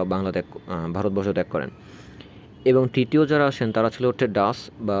তারা ভারতবর্ষ ত্যাগ করেন। এবং তৃতীয় যারা আসেন তারা ছিল হচ্ছে ডাচ,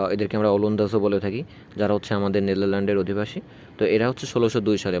 বা এদেরকে আমরা ওলন্দাজও বলে থাকি, যারা হচ্ছে আমাদের নেদারল্যান্ডের অধিবাসী। তো এরা হচ্ছে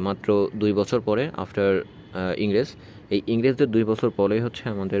 1602 সালে, মাত্র 2 বছর পরে আফটার ইংরেজ। এই ইংরেজদের 2 বছর পরেই হচ্ছে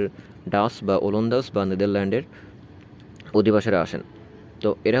আমাদের ডাচ বা ওলন্দাজ বা নেদারল্যান্ডের অধিবাসীরা আসেন। তো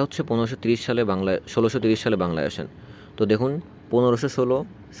এরা হচ্ছে 1630 সালে বাংলায় আসেন। তো দেখুন 1516,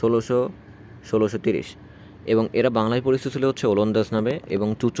 1630, এবং এরা বাংলায় পরিচিত ছিল হচ্ছে ওলন্দাজ নামে, এবং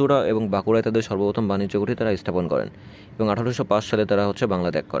চুঁচুড়া এবং বাঁকুড়ায় তাদের সর্বপ্রথম বাণিজ্য ঘাঁটি তারা স্থাপন করেন, এবং 1805 সালে তারা হচ্ছে বাংলা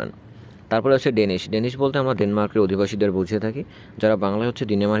ত্যাগ করেন। তারপরে আছে ডেনিশ বলতে আমরা ডেনমার্কের অধিবাসীদের বুঝিয়ে থাকি, যারা বাংলায় হচ্ছে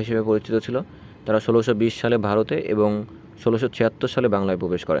ডিনেমার হিসেবে পরিচিত ছিল। তারা 1620 সালে ভারতে এবং 1676 সালে বাংলায়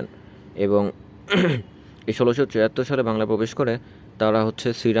প্রবেশ করেন। এবং এই 1673 সালে বাংলায় প্রবেশ করে তারা হচ্ছে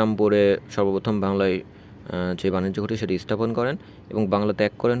শ্রীরামপুরে সর্বপ্রথম বাংলায় যে বাণিজ্য ঘাঁটি সেটি স্থাপন করেন, এবং বাংলা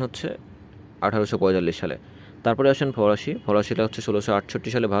ত্যাগ করেন হচ্ছে 1845 সালে। তারপরে আসেন ফরাসিরা হচ্ছে 1668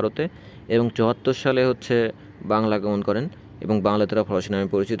 সালে ভারতে, এবং 74 সালে হচ্ছে বাংলা আগমন করেন, এবং বাংলা তারা ফরাসি নামে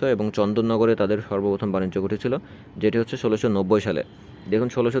পরিচিত, এবং চন্দননগরে তাদের সর্বপ্রথম বাণিজ্য ঘটেছিল, যেটি হচ্ছে 1690 সালে। দেখুন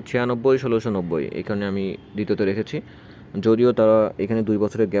 1696, 1690, এখানে আমি দ্বিতীয়তে রেখেছি, যদিও তারা এখানে 2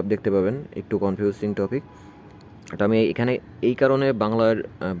 বছরের গ্যাপ দেখতে পাবেন, একটু কনফিউজিং টপিক। এটা আমি এখানে এই কারণে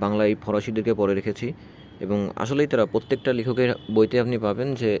বাংলায় ফরাসিদেরকে পরে রেখেছি, এবং আসলেই তারা প্রত্যেকটা লেখকের বইতে আপনি পাবেন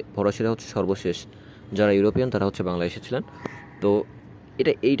যে ফরাসিরা হচ্ছে সর্বশেষ যারা ইউরোপিয়ান, তারা হচ্ছে বাংলায় এসেছিলেন। তো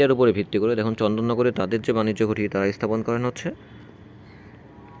এইটার উপরে ভিত্তি করে দেখুন চন্দননগরে তাদের যে বাণিজ্য ঘাঁটি তারা স্থাপন করেন হচ্ছে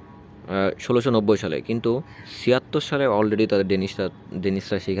 1690 সালে, কিন্তু 76 সালে অলরেডি তাদের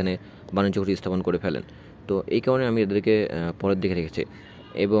ডেনিশরা সেখানে বাণিজ্য ঘাঁটি স্থাপন করে ফেলেন। তো এই কারণে আমি এদেরকে পরের দিকে রেখেছি।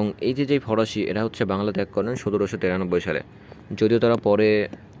 এবং এই যে ফরাসি, এরা হচ্ছে বাংলা ত্যাগ করেন 1793 সালে, যদিও তারা পরে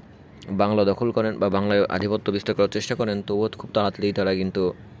বাংলা দখল করেন বা বাংলায় আধিপত্য বিস্তার করার চেষ্টা করেন, তবুও খুব তাড়াতাড়ি তারা কিন্তু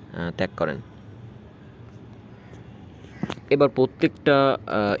ত্যাগ করেন। এবার প্রত্যেকটা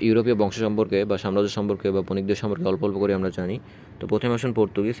ইউরোপীয় বংশ সম্পর্কে বা সাম্রাজ্য সম্পর্কে বা বণিকদের সম্পর্কে অল্প অল্প করে আমরা জানি। তো প্রথমে আসেন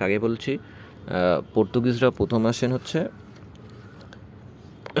পর্তুগিজ, আগে বলছি পর্তুগিজরা প্রথম আসেন হচ্ছে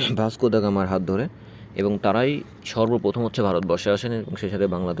ভাস্কো দা গামার হাত ধরে, এবং তারাই সর্বপ্রথম হচ্ছে ভারতবর্ষে আসেন, এবং সেই সাথে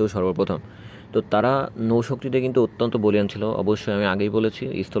বাংলাতেও সর্বপ্রথম। তো তারা নৌশক্তিতে কিন্তু অত্যন্ত বলীয়ান ছিল, অবশ্যই আমি আগেই বলেছি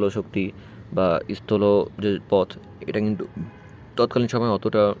স্থল শক্তি বা স্থল যে পথ, এটা কিন্তু তৎকালীন সময়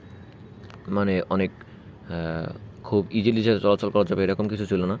অতটা মানে অনেক খুব ইজিলি যে চলাচল করা যাবে এরকম কিছু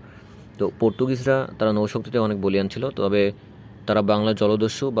ছিল না। তো পর্তুগিজরা তারা নৌশক্তিতে অনেক বলীয়ান ছিল, তবে তারা বাংলার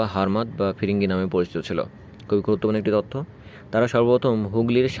জলদস্যু বা হারমাত বা ফিরিঙ্গি নামে পরিচিত ছিল। খুবই গুরুত্বপূর্ণ একটি তথ্য। তারা সর্বপ্রথম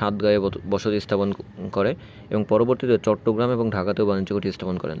হুগলির সাতগাঁয়ে বসতি স্থাপন করে, এবং পরবর্তীতে চট্টগ্রাম এবং ঢাকাতেও বাণিজ্য ঘাঁটি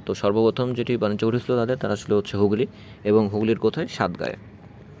স্থাপন করেন। তো সর্বপ্রথম যেটি বাণিজ্য ঘাঁটি ছিল তারা ছিল হচ্ছে হুগলি, এবং হুগলির কোথায়, সাতগাঁয়ে।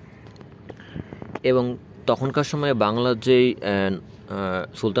 এবং তখনকার সময়ে বাংলার যেই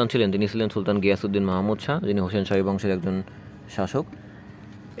সুলতান ছিলেন তিনি ছিলেন সুলতান গিয়াসউদ্দিন মাহমুদ শাহ, যিনি হোসেন শাহী বংশের একজন শাসক।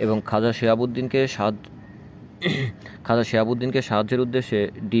 এবং খাজা শিহাবুদ্দিনকে সাহায্যের উদ্দেশ্যে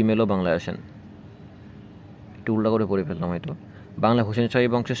ডি মেলো বাংলায় আসেন। একটু একটু উল্টা করে পড়ে ফেললাম হয়তো। বাংলা হোসেন শাহী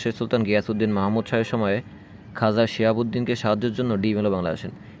বংশের শেষ সুলতান গিয়াসউদ্দিন মাহমুদ শাহের সময়ে খাজা শিহাবুদ্দিনকে সাহায্যের জন্য ডি মেলো বাংলায়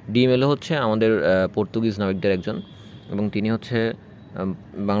আসেন। ডি মেলো হচ্ছে আমাদের পর্তুগিজ নাবিকদের একজন, এবং তিনি হচ্ছে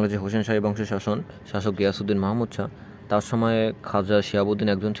বাংলাদেশের হোসেন শাহী বংশের শাসক গিয়াসউদ্দিন মাহমুদ শাহ, তার সময়ে খাজা শিহাবুদ্দিন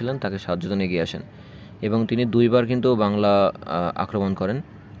একজন ছিলেন, তাকে সাহায্যের জন্য এগিয়ে আসেন। এবং তিনি দুইবার কিন্তু বাংলা আক্রমণ করেন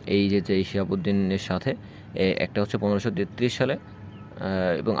এই যে শিহাবুদ্দিনের সাথে। একটা হচ্ছে 1533 সালে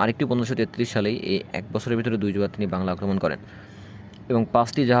এবং আরেকটি 1533 সালেই। এই এক বছরের ভিতরে দুইবার তিনি বাংলা আক্রমণ করেন এবং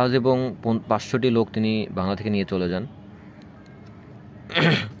 5টি জাহাজ এবং 500টি লোক তিনি বাংলা থেকে নিয়ে চলে যান।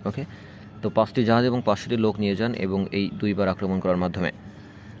 ওকে, তো 5টি জাহাজ এবং 500টি লোক নিয়ে যান এবং এই দুইবার আক্রমণ করার মাধ্যমে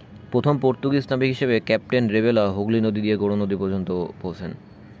প্রথম পর্তুগিজ নাবিক হিসেবে ক্যাপ্টেন রেবেলা হুগলি নদী দিয়ে গৌড় নদী পর্যন্ত পৌঁছেন।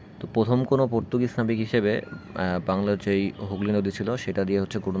 তো প্রথম কোনো পর্তুগিজ নাবিক হিসেবে বাংলার যেই হুগলি নদী ছিল সেটা দিয়ে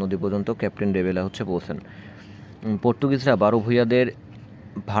হচ্ছে গৌড় নদী পর্যন্ত ক্যাপ্টেন রেবেলা হচ্ছে পৌঁছেন। পর্তুগিজরা 12 ভূঁইয়াদের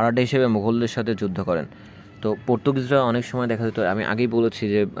ভাড়াটে হিসেবে মুঘলদের সাথে যুদ্ধ করেন। তো পর্তুগিজরা অনেক সময় দেখা যেত, আমি আগেই বলেছি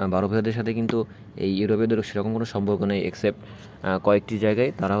যে 12 ভূঁইয়াদের সাথে কিন্তু এই ইউরোপীয়দের সেরকম কোনো সম্পর্ক নেই, এক্সেপ্ট কয়েকটি জায়গায়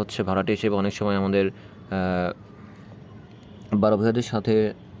তারা হচ্ছে ভাড়াটে হিসেবে অনেক সময় আমাদের 12 ভূঁইয়াদের সাথে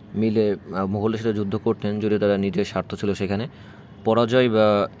মিলে মুঘলদের সাথে যুদ্ধ করতেন, যদি তারা নিজের স্বার্থ ছিল সেখানে। পরাজয় বা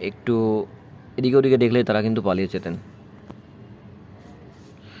একটু এদিকে ওদিকে দেখলেই তারা কিন্তু পালিয়ে যেতেন।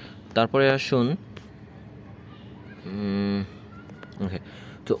 তারপরে আসুন, ওকে,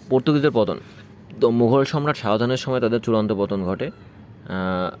 তো পর্তুগিজদের পতন। তো মুঘল সম্রাট শাহজাহানের সময় তাদের চূড়ান্ত পতন ঘটে।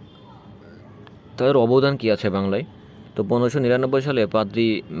 তাদের অবদান কী আছে বাংলায়? তো 1599 সালে পাদ্রী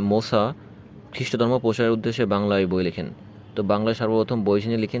মোসা খ্রিস্টধর্ম প্রচারের উদ্দেশ্যে বাংলায় বই লেখেন। তো বাংলায় সর্বপ্রথম বই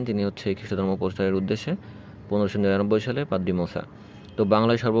যিনি লিখেন তিনি হচ্ছে খ্রিস্টধর্ম প্রচারের উদ্দেশ্যে 1599 সালে পাদ্রী মোসা। তো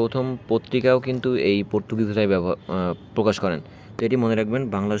বাংলায় সর্বপ্রথম পত্রিকাও কিন্তু এই পর্তুগিজরাই প্রকাশ করেন। তো এটি মনে রাখবেন,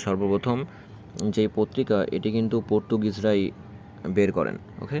 বাংলার সর্বপ্রথম যেই পত্রিকা এটি কিন্তু পর্তুগিজরাই বের করেন।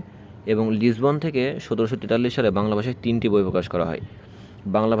 ওকে, এবং লিসবন থেকে 1743 সালে বাংলা ভাষায় 3টি বই প্রকাশ করা হয়।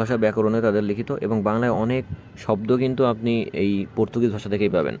 বাংলা ভাষা ব্যাকরণে তাদের লিখিত, এবং বাংলায় অনেক শব্দ কিন্তু আপনি এই পর্তুগিজ ভাষা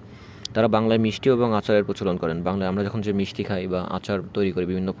থেকেই পাবেন। তারা বাংলায় মিষ্টি এবং আচারের প্রচলন করেন। বাংলায় আমরা যখন যে মিষ্টি খাই বা আচার তৈরি করি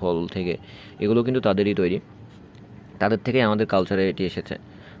বিভিন্ন ফল থেকে, এগুলো কিন্তু তাদেরই তৈরি, তাদের থেকেই আমাদের কালচারে এটি এসেছে।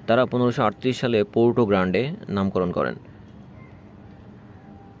 তারা 1538 সালে পোর্টো গ্রান্ডে নামকরণ করেন।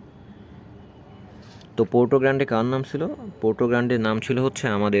 তো পোর্টো গ্রান্ডে কার নাম ছিল? পোর্টো গ্রান্ডের নাম ছিল হচ্ছে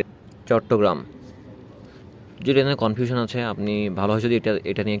আমাদের চট্টগ্রাম। যদি এখানে কনফিউশন আছে, আপনি ভালো হয় যদি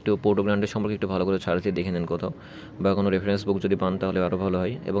এটা নিয়ে একটু পোর্টো গ্রান্ডের সম্পর্কে একটু ভালো করে সার্চ দিয়ে দেখে নেন কোথাও, বা কোনো রেফারেন্স বুক যদি পান তাহলে আরও ভালো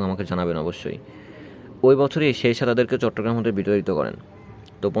হয়, এবং আমাকে জানাবেন অবশ্যই। ওই বছরই শেরশাহ তাদেরকে চট্টগ্রাম হতে বিতাড়িত করেন।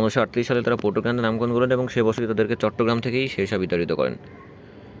 তো 1538 সালে তারা পোর্টো গ্রান্ডে নামকরণ করেন এবং সে বছরই তাদেরকে চট্টগ্রাম থেকেই শেরশাহ বিতাড়িত করেন।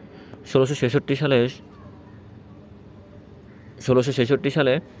 1666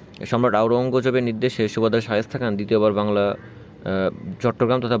 সালে সম্রাট আওরঙ্গজেবের নির্দেশে সুবাদার শায়েস্তা খান দ্বিতীয়বার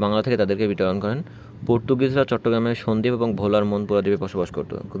চট্টগ্রাম তথা বাংলা থেকে তাদেরকে বিতাড়ন করেন। পর্তুগিজরা চট্টগ্রামের সন্দ্বীপ এবং ভোলার মনপুরা দ্বীপে বসবাস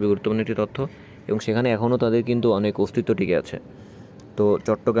করত। খুবই গুরুত্বপূর্ণ একটি তথ্য, এবং সেখানে এখনও তাদের কিন্তু অনেক অস্তিত্ব টিকে আছে। তো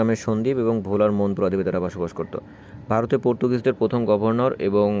চট্টগ্রামের সন্দ্বীপ এবং ভোলার মনপুরা দ্বীপে তারা বসবাস করত। ভারতে পর্তুগিজদের প্রথম গভর্নর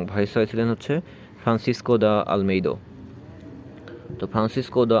এবং ভাইসরয় ছিলেন হচ্ছে ফ্রান্সিসকো দা আলমেইদো। তো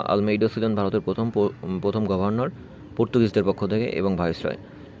ফ্রান্সিসকো দা আলমেইদো ছিলেন ভারতের প্রথম গভর্নর পর্তুগিজদের পক্ষ থেকে এবং ভাইসরয়।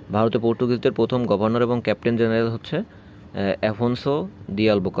 ভারতে পর্তুগিজদের প্রথম গভর্নর এবং ক্যাপ্টেন জেনারেল হচ্ছে অ্যাফোনসো দি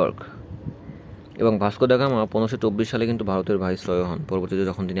আলবুকার্ক। এবং ভাস্কো দা গামা 1524 সালে কিন্তু ভারতের ভাইসরয় হন, পরবর্তীতে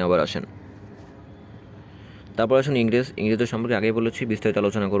যখন তিনি আবার আসেন। তারপর আসুন ইংরেজদের সম্পর্কে আগেই বলেছি, বিস্তারিত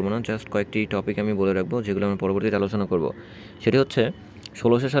আলোচনা করবো না, জাস্ট কয়েকটি টপিক আমি বলে রাখবো যেগুলো আমি পরবর্তীতে আলোচনা করব। সেটি হচ্ছে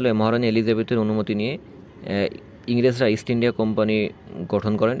 1600 সালে মহারানী এলিজাবেথের অনুমতি নিয়ে ইংরেজরা ইস্ট ইন্ডিয়া কোম্পানি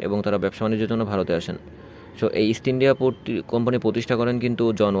গঠন করেন এবং তারা ব্যবসা বাণিজ্যের জন্য ভারতে আসেন। সো এই ইস্ট ইন্ডিয়া কোম্পানি প্রতিষ্ঠা করেন কিন্তু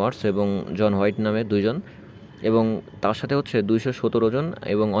জন ওয়াটস এবং জন হোয়াইট নামে দুইজন, এবং তার সাথে হচ্ছে 217 জন,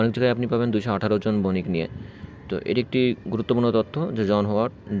 এবং অনেক জায়গায় আপনি পাবেন 218 জন বণিক নিয়ে। তো এটি একটি গুরুত্বপূর্ণ তথ্য যে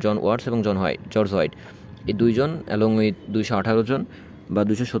জন ওয়াটস এবং জর্জ হোয়াইট এই দুইজন অ্যালং উইথ 218 জন বা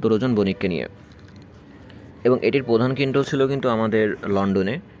 217 জন বণিককে নিয়ে। এবং এটির প্রধান কেন্দ্র ছিল কিন্তু আমাদের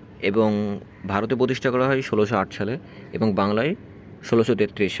লন্ডনে, এবং ভারতে প্রতিষ্ঠা করা হয় 1608 সালে এবং বাংলায়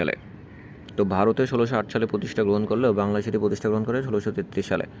 1633 সালে। তো ভারতে 1608 সালে প্রতিষ্ঠা গ্রহণ করলেও বাংলায় সেটি প্রতিষ্ঠা গ্রহণ করে 1633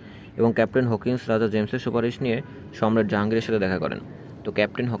 সালে। এবং ক্যাপ্টেন হকিন্স রাজা জেমসের সুপারিশ নিয়ে সম্রাট জাহাঙ্গীরের সাথে দেখা করেন। তো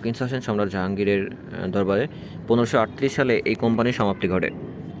ক্যাপ্টেন হকিন্স আসেন সম্রাট জাহাঙ্গীরের দরবারে। 1538 সালে এই কোম্পানির সমাপ্তি ঘটে।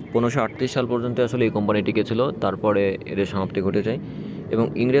 1538 সাল পর্যন্ত আসলে এই কোম্পানি টিকে ছিল, তারপরে এদের সমাপ্তি ঘটে যায়। এবং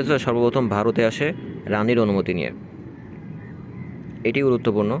ইংরেজরা সর্বপ্রথম ভারতে আসে রানীর অনুমতি নিয়ে। এটি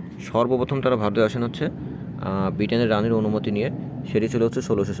গুরুত্বপূর্ণ, সর্বপ্রথম তারা ভারতে আসেন হচ্ছে ব্রিটেনের রানীর অনুমতি নিয়ে, সেটি ছিল হচ্ছে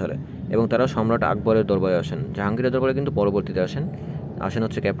 1600 সালে। এবং তারা সম্রাট আকবরের দরবারে আসেন, জাহাঙ্গীরের দরবারে কিন্তু পরবর্তীতে আসেন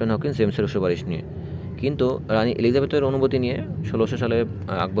হচ্ছে ক্যাপ্টেন হকিন্স জেমসের সুপারিশ নিয়ে। কিন্তু রানী এলিজাবেথের অনুমতি নিয়ে 1600 সালে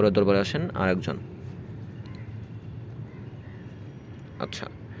আকবরের দরবারে আসেন আরেকজন। আচ্ছা,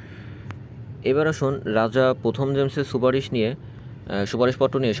 এবার আসুন রাজা প্রথম জেমসের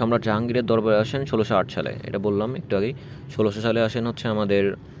সুপারিশপত্র নিয়ে সম্রাট জাহাঙ্গীরের দরবারে আসেন 1608 সালে। এটা বললাম একটু আগেই। 1600 সালে আসেন হচ্ছে আমাদের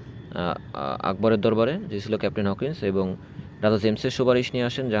আকবরের দরবারে, যে ছিল ক্যাপ্টেন হকিন্স, এবং রাজা জেমসের সুপারিশ নিয়ে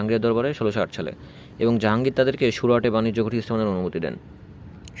আসেন জাহাঙ্গীরের দরবারে 1608 সালে, এবং জাহাঙ্গীর তাদেরকে সুরাটে বাণিজ্য ঘাঁটি স্থাপনের অনুমতি দেন।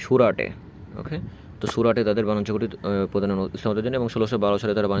 সুরাটে, ওকে। তো সুরাটে তাদের বাণিজ্য ঘাঁটি প্রদানের অনুমতি দেন এবং 1612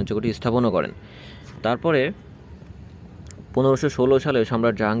 সালে তারা বাণিজ্য ঘাঁটি স্থাপনও করেন। তারপরে 1516 সালে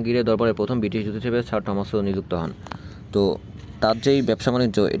সম্রাট জাহাঙ্গীরের দরবারে প্রথম ব্রিটিশ দূত হিসেবে স্যার টমাসও নিযুক্ত হন। তো তার যেই ব্যবসা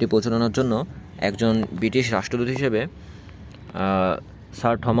বাণিজ্য এটি পরিচালনার জন্য একজন ব্রিটিশ রাষ্ট্রদূত হিসেবে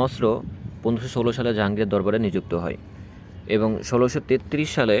স্যার থমাসরো 1516 সালে জাহাঙ্গীরের দরবারে নিযুক্ত হয়, এবং 1633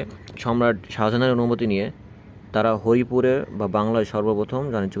 সালে সম্রাট শাহজাহানের অনুমতি নিয়ে তারা হরিপুরে বা বাংলায় সর্বপ্রথম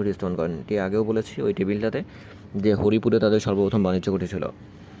বাণিজ্য ঘাঁটি স্থাপন করেন। এটি আগেও বলেছি ওই টেবিলটাতে, যে হরিপুরে তাদের সর্বপ্রথম বাণিজ্য ঘাঁটি ছিল।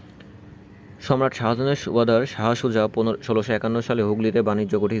 সম্রাট শাহজাহানের সুবাদার শাহ সুজা 1651 সালে হুগলিতে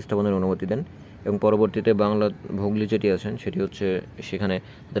বাণিজ্য ঘাঁটি স্থাপনের অনুমতি দেন, এবং পরবর্তীতে বাংলা হুগলি যেটি আছেন সেটি হচ্ছে, সেখানে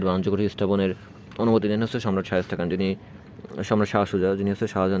তাদের বাণিজ্য ঘাঁটি স্থাপনের অনুমতি দেন হচ্ছে সম্রাট শায়েস্তা খান, যিনি সম্রাট শাহ সুজা, যিনি হচ্ছে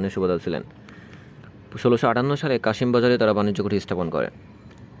শাহজাহানের সুবাদার ছিলেন। 1658 সালে কাশিমবাজারে তারা বাণিজ্য ঘাঁটি স্থাপন করে।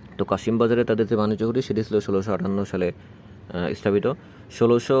 তো কাশিমবাজারে তাদের যে বাণিজ্য ঘাঁটি সেটি ছিল 1658 সালে স্থাপিত।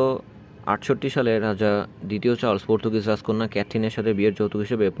 1668 সালে রাজা দ্বিতীয় চার্লস পর্তুগিজ রাজকন্যা ক্যাথরিনের সাথে বিয়ের যৌতুক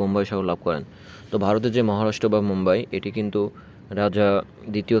হিসেবে বোম্বাই শহর লাভ করেন। তো ভারতের যে মহারাষ্ট্র বা মুম্বাই, এটি কিন্তু রাজা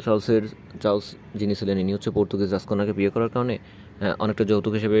দ্বিতীয় চার্লস যিনি ছিলেন, ইনি হচ্ছে পর্তুগিজ রাজকন্যাকে বিয়ে করার কারণে অনেকটা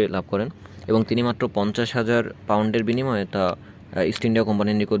যৌতুক হিসেবে লাভ করেন, এবং তিনি মাত্র 50,000 পাউন্ডের বিনিময়ে তা ইস্ট ইন্ডিয়া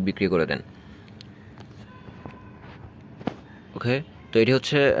কোম্পানির নিকট বিক্রি করে দেন। ওকে, তো এটি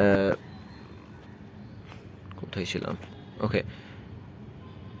হচ্ছে কোথায় ছিলাম, ওকে।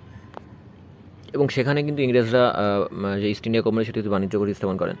 এবং সেখানে কিন্তু ইংরেজরা যে ইস্ট ইন্ডিয়া কোম্পানি সেটি বাণিজ্য ঘাঁটি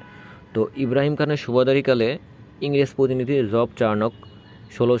স্থাপন করেন। তো ইব্রাহিম খানের সুবাদারিকালে ইংরেজ প্রতিনিধি জব চার্নক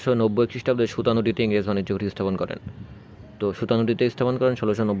 1690 খ্রিস্টাব্দে সুতানুটিতে ইংরেজ বাণিজ্য ঘাঁটি স্থাপন করেন। তো সুতানুটিতে স্থাপন করেন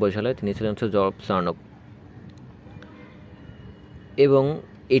 1690 সালে, তিনি ছিলেন হচ্ছে জব চার্নক, এবং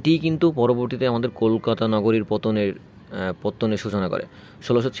এটি কিন্তু পরবর্তীতে আমাদের কলকাতা নগরীর পত্তনের সূচনা করে।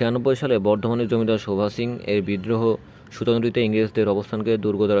 1696 সালে বর্ধমানের জমিদার শোভা সিং এর বিদ্রোহ সুতানুটিতে ইংরেজদের অবস্থানকে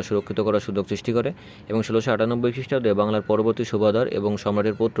দুর্গ দ্বারা সুরক্ষিত করার সুযোগ সৃষ্টি করে, এবং 1698 খ্রিস্টাব্দে বাংলার পরবর্তী সুবাদার এবং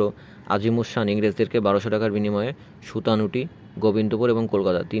সম্রাটের পুত্র আজিমুস শান ইংরেজদেরকে 1200 টাকার বিনিময়ে সুতানুটি, গোবিন্দপুর এবং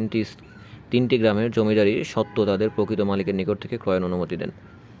কলকাতা তিনটি গ্রামের জমিদারি সত্ত্ব তাদের প্রকৃত মালিকের নিকট থেকে ক্রয়ের অনুমতি দেন।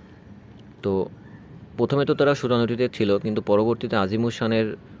 তো প্রথমে তো তারা সুতানুটিতে ছিল, কিন্তু পরবর্তীতে আজিমুস শানের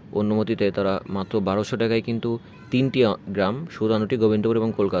অনুমতিতে তারা মাত্র 1200 টাকায় কিন্তু 3টি গ্রাম সুতানুটি, গোবিন্দপুর এবং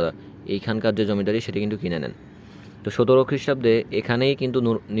কলকাতা এইখানকার যে জমিদারি সেটি কিন্তু কিনে নেন। তো 17 খ্রিস্টাব্দে এখানেই কিন্তু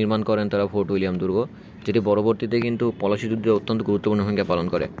নির্মাণ করেন তারা ফোর্ট উইলিয়াম দুর্গ, যেটি পরবর্তীতে কিন্তু পলাশী যুদ্ধে অত্যন্ত গুরুত্বপূর্ণ ভূমিকা পালন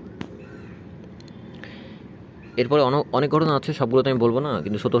করে। এরপরে অনেক ঘটনা আছে, সবগুলো তো আমি বলবো না,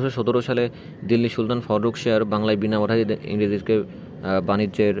 কিন্তু 1717 সালে দিল্লি সুলতান ফারুক শাহ বাংলায় বিনা বাধায় ইংরেজদেরকে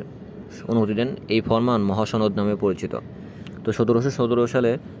বাণিজ্যের অনুমতি দেন। এই ফরমান মহাসনদ নামে পরিচিত। তো 1717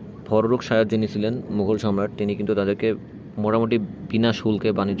 সালে ফারুক শাহ যিনি ছিলেন মুঘল সম্রাট, তিনি কিন্তু তাদেরকে মোটামুটি বিনা শুল্কে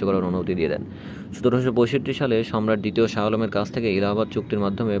বাণিজ্য করার অনুমতি দিয়ে দেন। 1765 সালে সম্রাট দ্বিতীয় শাহ আলমের কাছ থেকে এলাহাবাদ চুক্তির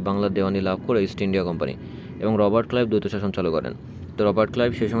মাধ্যমে বাংলার দেওয়ানি লাভ করে ইস্ট ইন্ডিয়া কোম্পানি, এবং রবার্ট ক্লাইভ দ্বৈত শাসন চালু করেন। তো রবার্ট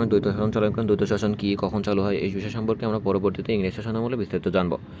ক্লাইভ সেই সময় দ্বৈত শাসন চালু করেন। দ্বৈত শাসন কী, কখন চালু হয়, এই বিষয় সম্পর্কে আমরা পরবর্তীতে ইংরেজ শাসন আমলে বিস্তারিত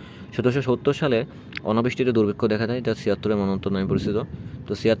জানব। 1770 সালে অনাবৃষ্টিতে দুর্ভিক্ষ দেখা দেয়, যা 76-এর মরণোত্তর নামে পরিচিত।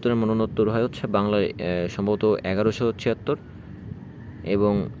 তো 76-এর মরণোত্তর হয় হচ্ছে বাংলায় সম্ভবত 1176,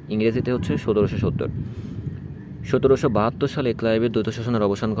 এবং ইংরেজিতে হচ্ছে 1770। 1772 সালে ক্লাইভের দ্বৈত শাসনের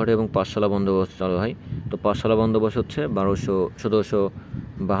অবসান ঘটে এবং পাঠশালা বন্দোবস্ত চালু হয়। তো পাঠশালা বন্দোবস্ত হচ্ছে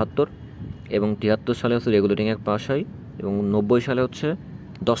 1772, এবং 73 সালে হচ্ছে রেগুলেটিং অ্যাক্ট পাস হয়, এবং 90 সালে হচ্ছে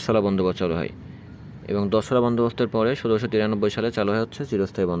 10 সালা বন্দোবস্ত চালু হয়, এবং 10 সালা বন্দোবস্তের পরে 1793 সালে চালু হয় হচ্ছে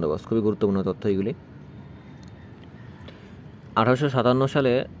চিরস্থায়ী বন্দোবস্ত। খুবই গুরুত্বপূর্ণ তথ্য এগুলি। 1857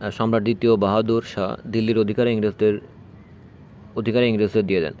 সালে সম্রাট দ্বিতীয় বাহাদুর শাহ দিল্লির অধিকারে ইংরেজদের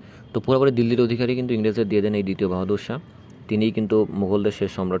দিয়ে দেন। তো পুরোপুরি দিল্লির অধিকারী কিন্তু ইংরেজদের দিয়ে দেন এই দ্বিতীয় বাহাদুর শাহ, তিনিই কিন্তু মুঘলদের শেষ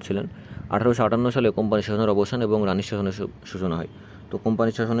সম্রাট ছিলেন। 1858 সালে কোম্পানি শাসনের অবসান এবং রানীর শাসনের সূচনা হয়। তো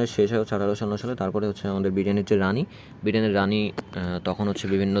কোম্পানি শাসনের শেষ হয় হচ্ছে 1858 সালে। তারপরে হচ্ছে আমাদের ব্রিটেনের রানী তখন হচ্ছে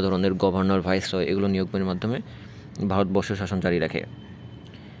বিভিন্ন ধরনের গভর্নর, ভাইসরয় এগুলো নিয়োগের মাধ্যমে ভারতবর্ষ শাসন জারি রাখে।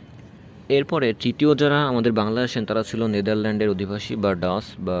 এরপরে তৃতীয় যারা আমাদের বাংলায় আসেন তারা ছিল নেদারল্যান্ডের অধিবাসী বা ডাচ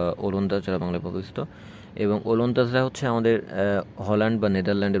বা ওলন্দাজ, যারা বাংলায় পরিচিত, এবং ওলন্দাজরা হচ্ছে আমাদের হল্যান্ড বা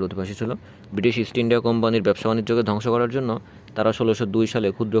নেদারল্যান্ডের অধিবাসী ছিল। ব্রিটিশ ইস্ট ইন্ডিয়া কোম্পানির ব্যবসা বাণিজ্যকে ধ্বংস করার জন্য তারা 1602 সালে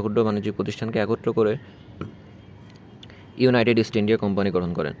ক্ষুদ্র ক্ষুদ্র বাণিজ্যিক প্রতিষ্ঠানকে একত্র করে ইউনাইটেড ইস্ট ইন্ডিয়া কোম্পানি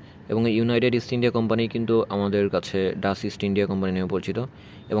গঠন করেন, এবং এই ইউনাইটেড ইস্ট ইন্ডিয়া কোম্পানি কিন্তু আমাদের কাছে ডাচ ইস্ট ইন্ডিয়া কোম্পানি নামে পরিচিত,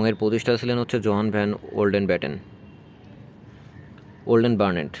 এবং এর প্রতিষ্ঠাতা ছিলেন হচ্ছে জোহান ভ্যান ওল্ডেন ব্যাটেন। ওল্ডেন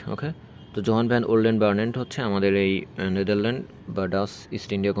বার্নেন্ট, ওকে। তো জোহান ভ্যান ওল্ডেন বার্নেন্ট হচ্ছে আমাদের এই নেদারল্যান্ড বা ডাচ ইস্ট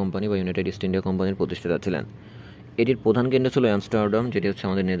ইন্ডিয়া কোম্পানি বা ইউনাইটেড ইস্ট ইন্ডিয়া কোম্পানির প্রতিষ্ঠাতা ছিলেন। এটির প্রধান কেন্দ্র ছিল আমস্টারডাম, যেটি হচ্ছে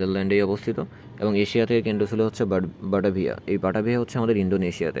আমাদের নেদারল্যান্ডেই অবস্থিত, এবং এশিয়া থেকে কেন্দ্র ছিল হচ্ছে বাটাভিয়া। এই বাটাভিয়া হচ্ছে আমাদের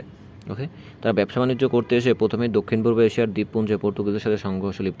ইন্দোনেশিয়াতে, ওকে। তারা ব্যবসা বাণিজ্য করতে এসে প্রথমেই দক্ষিণ পূর্ব এশিয়ার দ্বীপপুঞ্জে পর্তুগিজের সাথে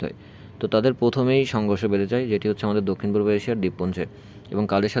সংঘর্ষ লিপ্ত হয়। তো তাদের প্রথমেই সংঘর্ষ বেড়ে যায়, যেটি হচ্ছে আমাদের দক্ষিণ পূর্ব এশিয়ার দ্বীপপুঞ্জে, এবং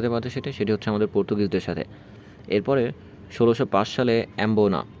কাদের সাথে বাধে সেটি হচ্ছে আমাদের পর্তুগিজদের সাথে। এরপরে 1605 সালে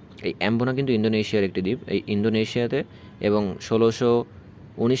অ্যাম্বোনা, এই অ্যাম্বোনা কিন্তু ইন্দোনেশিয়ার একটি দ্বীপ, এই ইন্দোনেশিয়াতে, এবং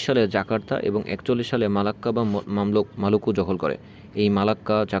 1619 সালে জাকার্তা এবং 41 সালে মালাক্কা বা মালুকু দখল করে। এই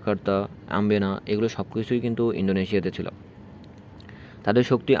মালাক্কা, জাকার্তা, আম্বেনা এগুলো সব কিছুই কিন্তু ইন্দোনেশিয়াতে ছিল। তাদের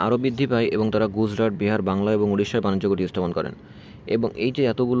শক্তি আরও বৃদ্ধি পায় এবং তারা গুজরাট, বিহার, বাংলা এবং উড়িষ্যায় বাণিজ্য ঘাঁটি স্থাপন করেন। এবং এই যে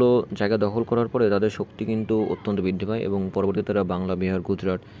এতগুলো জায়গা দখল করার পরে তাদের শক্তি কিন্তু অত্যন্ত বৃদ্ধি পায়, এবং পরবর্তীতে তারা বাংলা, বিহার,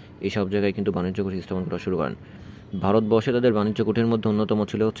 গুজরাট এইসব জায়গায় কিন্তু বাণিজ্য ঘাঁটি স্থাপন করা শুরু করেন। ভারতবর্ষে তাদের বাণিজ্য কুঠির মধ্যে অন্যতম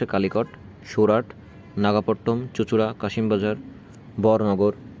ছিল হচ্ছে কালিকট, সুরাট, নাগাপট্টম, চুচুড়া, কাশিমবাজার,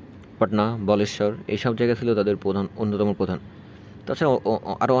 বরনগর, পাটনা, বলেশ্বর এইসব জায়গা ছিল তাদের অন্যতম প্রধান। তাছাড়া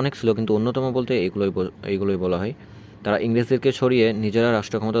আরও অনেক ছিল, কিন্তু অন্যতম বলতে এইগুলোই বলা হয়। তারা ইংরেজদেরকে সরিয়ে নিজেরা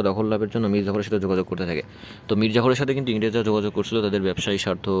রাষ্ট্র ক্ষমতা দখল লাভের জন্য মীর জাফরের সাথে যোগাযোগ করতে থাকে। তো মীর জাফরের সাথে কিন্তু ইংরেজরা যোগাযোগ করছিল তাদের ব্যবসায়ী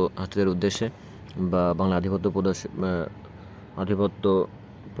স্বার্থ হাসিলের উদ্দেশ্যে, বা বাংলা আধিপত্য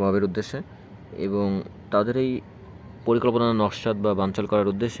প্রভাবের উদ্দেশ্যে, এবং তাদের এই পরিকল্পনা নস্যাৎ বা বানচাল করার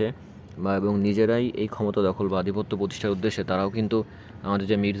উদ্দেশ্যে, এবং নিজেরাই এই ক্ষমতা দখল বা আধিপত্য প্রতিষ্ঠার উদ্দেশ্যে তারাও কিন্তু আমাদের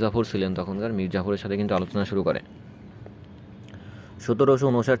যে মীর জাফর ছিলেন তখনকার, মীর জাফরের সাথে কিন্তু আলোচনা শুরু করে।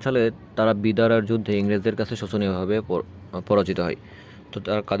 1759 সালে তারা বিদারার যুদ্ধে ইংরেজদের কাছে শোচনীয়ভাবে পরাজিত হয়। তো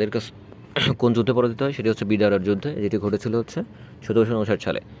তারা কাদের কাছে কোন যুদ্ধে পরাজিত হয় সেটি হচ্ছে বিদারার যুদ্ধে, যেটি ঘটেছিল হচ্ছে 1759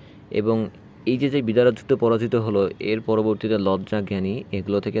 সালে। এবং এই যে বিদারার যুদ্ধে পরাজিত হলো, এর পরবর্তীতে লজ্জা, জ্ঞানী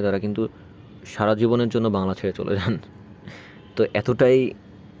এগুলো থেকে তারা কিন্তু সারা জীবনের জন্য বাংলা ছেড়ে চলে যান। তো এতটাই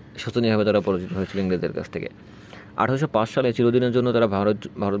শোচনীয়ভাবে তারা পরাজিত হয়েছিল ইংরেজদের কাছ থেকে। 1805 সালে চিরদিনের জন্য তারা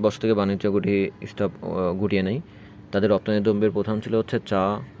ভারতবর্ষ থেকে বাণিজ্য গুটিয়ে নেয়। তাদের রপ্তানি দ্রব্যের প্রধান ছিল হচ্ছে চা,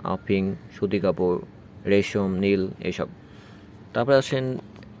 আফিং, সুতি কাপড়, রেশম, নীল এইসব। তারপরে আসেন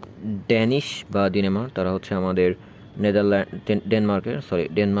ড্যানিশ বা ডেনমার্ক, তারা হচ্ছে আমাদের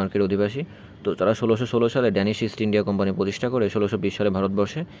ডেনমার্কের অধিবাসী। তো তারা 1616 সালে ড্যানিশ ইস্ট ইন্ডিয়া কোম্পানি প্রতিষ্ঠা করে 1620 সালে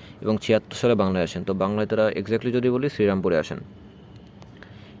ভারতবর্ষে এবং 76 সালে বাংলায় আসেন। তো বাংলায় তারা এক্স্যাক্টলি যদি বলি শ্রীরামপুরে আসেন।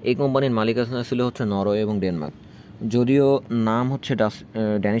 এই কোম্পানির মালিকানা ছিল হচ্ছে নরওয়ে এবং ডেনমার্ক। যদিও নাম হচ্ছে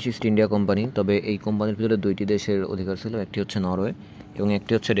ড্যানিশ ইস্ট ইন্ডিয়া কোম্পানি, তবে এই কোম্পানির ভিতরে দুইটি দেশের অধিকার ছিল, একটি হচ্ছে নরওয়ে এবং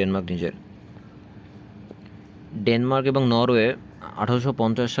একটি হচ্ছে ডেনমার্ক নিজের। ডেনমার্ক এবং নরওয়ে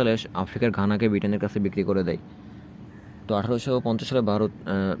 1850 সালে আফ্রিকার ঘানাকে ব্রিটেনের কাছে বিক্রি করে দেয়। তো 1850 সালে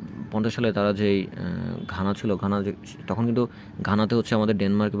 50 সালে তারা যেই ঘানা ছিল, তখন কিন্তু ঘানাতে হচ্ছে আমাদের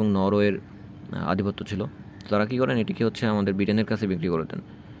ডেনমার্ক এবং নরওয়ের আধিপত্য ছিল। তারা কী করেন, এটিকে হচ্ছে আমাদের ব্রিটেনের কাছে বিক্রি করে দেন।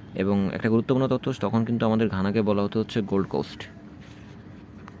 এবং একটা গুরুত্বপূর্ণ তথ্য, তখন কিন্তু আমাদের ঘানাকে বলা হতো হচ্ছে গোল্ড কোস্ট।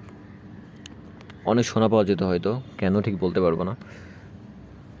 অনেক সোনা পাওয়া যেত, হয়তো কেন ঠিক বলতে পারবো না।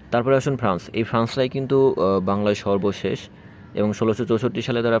 তারপরে আসুন ফ্রান্স। এই ফ্রান্সরাই কিন্তু বাংলায় সর্বশেষ, এবং 1664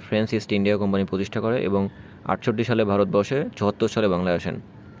 সালে তারা ফ্রেঞ্চ ইস্ট ইন্ডিয়া কোম্পানি প্রতিষ্ঠা করে এবং 68 সালে ভারতবর্ষে, 74 সালে বাংলায় আসেন।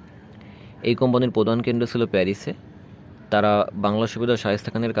 এই কোম্পানির প্রধান কেন্দ্র ছিল প্যারিসে। তারা বাংলা সুবিধা শায়েস্তা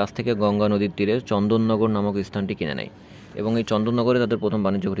খানের কাছ থেকে গঙ্গা নদীর তীরে চন্দননগর নামক স্থানটি কিনে নেয়, এবং এই চন্দননগরে তাদের প্রথম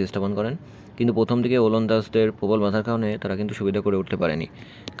বাণিজ্য ঘাঁটি স্থাপন করেন। কিন্তু প্রথম দিকে ওলন্দাজদের প্রবল বাধার কারণে তারা কিন্তু সুবিধা করে উঠতে পারেনি,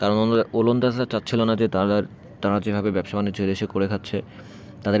 কারণ ওলন্দাজরা চাচ্ছিল না যে তারা যেভাবে ব্যবসা বাণিজ্য দেশে করে খাচ্ছে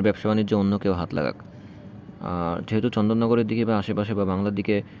তাদের ব্যবসা বাণিজ্য অন্য কেউ হাত লাগাক। যেহেতু চন্দননগরের দিকে বা আশেপাশে বা বাংলার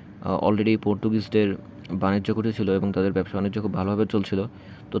দিকে অলরেডি পর্তুগিজদের বাণিজ্য ঘাঁটি ছিল এবং তাদের ব্যবসা বাণিজ্য খুব ভালোভাবে চলছিল,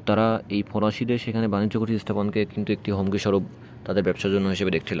 তো তারা এই ফরাসিদের সেখানে বাণিজ্য ঘাঁটি স্থাপনকে কিন্তু একটি হুমকি স্বরূপ তাদের ব্যবসার জন্য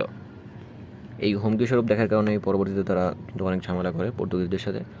হিসেবে দেখছিল। এই হুমকি স্বরূপ দেখার কারণে পরবর্তীতে তারা কিন্তু অনেক ঝামেলা করে পর্তুগিজদের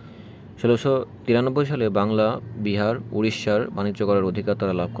সাথে। 1693 সালে বাংলা, বিহার, উড়িষ্যার বাণিজ্য করার অধিকার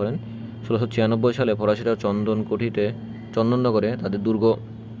তারা লাভ করেন। 1696 সালে ফরাসিরা চন্দননগরে তাদের দুর্গ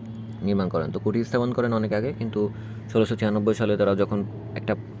নির্মাণ করেন। তো কুঠি স্থাপন করেন অনেক আগে, কিন্তু 1696 সালে তারা যখন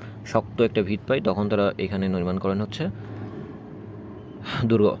শক্ত একটা ভিত পায় তখন তারা এখানে নির্মাণ করেন হচ্ছে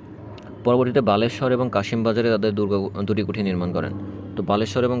দুর্গ। পরবর্তীতে বালেশ্বর এবং কাশিম বাজারে তাদের দুটি কুঠি নির্মাণ করেন। তো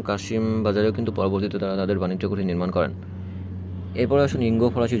বালেশ্বর এবং কাশিম বাজারেও কিন্তু পরবর্তীতে তারা তাদের বাণিজ্য কুঠি নির্মাণ করেন। এরপরে আসুন ইঙ্গো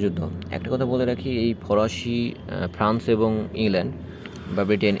ফরাসি যুদ্ধ। একটা কথা বলে রাখি, এই ফ্রান্স এবং ইংল্যান্ড বা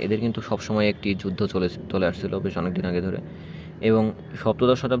ব্রিটেন এদের কিন্তু সবসময় একটি যুদ্ধ চলে আসছিল বেশ অনেক দিন আগে ধরে, এবং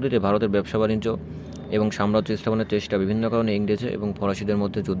সপ্তদশ শতাব্দীতে ভারতের ব্যবসা বাণিজ্য এবং সাম্রাজ্য স্থাপনের চেষ্টা বিভিন্ন কারণে ইংরেজ এবং ফরাসিদের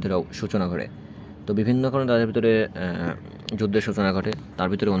মধ্যে যুদ্ধের সূচনা ঘটে। তো বিভিন্ন কারণে তাদের ভিতরে যুদ্ধের সূচনা ঘটে। তার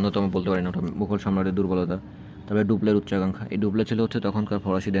ভিতরে অন্যতম বলতে পারেন ওটা মুঘল সম্রাটের দুর্বলতা, তারপরে ডুপ্লের উচ্চাকাঙ্ক্ষা। এই ডুপ্লে ছিল হচ্ছে তখনকার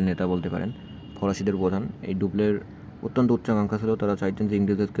ফরাসিদের নেতা বলতে পারেন, ফরাসিদের প্রধান। এই ডুপ্লের অত্যন্ত উচ্চাকাঙ্ক্ষা ছিল। তারা চাইতেন যে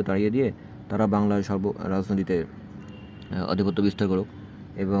ইংরেজদেরকে তাড়িয়ে দিয়ে তারা বাংলার রাজনীতিতে আধিপত্য বিস্তার করুক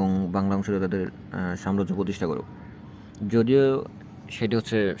এবং বাংলা অংশে তাদের সাম্রাজ্য প্রতিষ্ঠা করুক। যদিও সেটি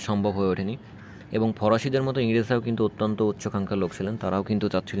সম্ভব হয়ে ওঠেনি এবং ফরাসিদের মতো ইংরেজরাও কিন্তু অত্যন্ত উচ্চাকাঙ্ক্ষার লোক ছিলেন। তারাও কিন্তু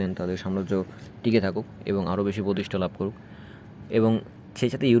চাচ্ছিলেন তাদের সাম্রাজ্য টিকে থাকুক এবং আরও বেশি প্রতিষ্ঠা লাভ করুক। এবং সেই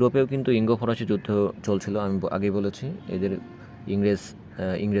সাথে ইউরোপেও কিন্তু ইঙ্গো ফরাসি যুদ্ধ চলছিল। আমি আগেই বলেছি এদের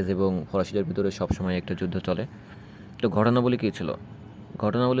ইংরেজ এবং ফরাসিদের ভিতরে সবসময় একটা যুদ্ধ চলে। তো ঘটনাবলী কী ছিল?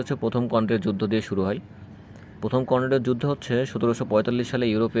 ঘটনাবলী প্রথম কনরেড যুদ্ধ দিয়ে শুরু হয়। প্রথম কনরেডের যুদ্ধ 1745 সালে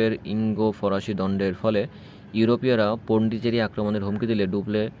ইউরোপের ইঙ্গো ফরাসি দ্বন্দ্বের ফলে ইউরোপীয়রা পন্ডিচেরি আক্রমণের হুমকি দিলে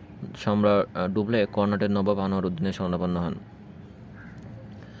ডুবলে কর্ণাটের নবাব আনোয়ার উদ্দিনের শরণাপন্ন হন।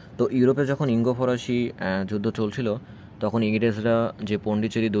 তো ইউরোপে যখন ইঙ্গো ফরাসি যুদ্ধ চলছিল তখন ইংরেজরা যে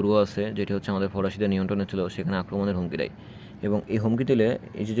পন্ডিচেরি দুর্গ আছে, যেটি আমাদের ফরাসিদের নিয়ন্ত্রণে ছিল, সেখানে আক্রমণের হুমকি দেয় এবং এই হুমকি দিলে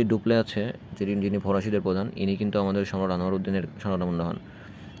এই যে ডুপ্লে আছে, যিনি ফরাসিদের প্রধান, ইনি কিন্তু আমাদের সম্রাট আনোয়ার উদ্দিনের শরণাপন্ন হন।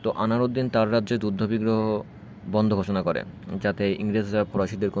 তো আনোয়ার উদ্দিন তার রাজ্যে যুদ্ধবিগ্রহ বন্ধ ঘোষণা করে যাতে ইংরেজরা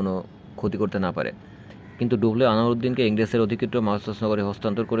ফরাসিদের কোনো ক্ষতি করতে না পারে। কিন্তু ডুবলে আনোয়ার উদ্দিনকে ইংরেজদের অধিকৃত মাদ্রাজনগরে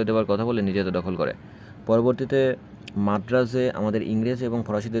হস্তান্তর করে দেওয়ার কথা বলে নিজেদের দখল করে। পরবর্তীতে মাদ্রাজে আমাদের ইংরেজ এবং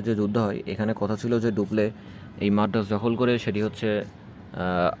ফরাসিদের যে যুদ্ধ হয়, এখানে কথা ছিল যে ডুবলে এই মাদ্রাজ দখল করে সেটি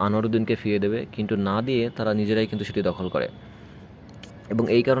আনোয়ার উদ্দিনকে ফিরিয়ে দেবে, কিন্তু না দিয়ে তারা নিজেরাই কিন্তু সেটি দখল করে এবং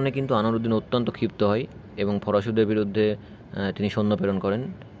এই কারণে কিন্তু আনোয়ার উদ্দিন অত্যন্ত ক্ষিপ্ত হয় এবং ফরাসিদের বিরুদ্ধে তিনি সৈন্য প্রেরণ করেন,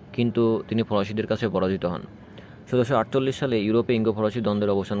 কিন্তু তিনি ফরাসিদের কাছে পরাজিত হন। 1748 সালে ইউরোপে ইঙ্গো ফরাসি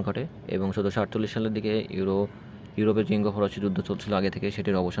দ্বন্দ্বের অবসান ঘটে এবং 1748 সালের দিকে ইউরোপে যে ইঙ্গো ফরাসি যুদ্ধ চলছিল আগে থেকে,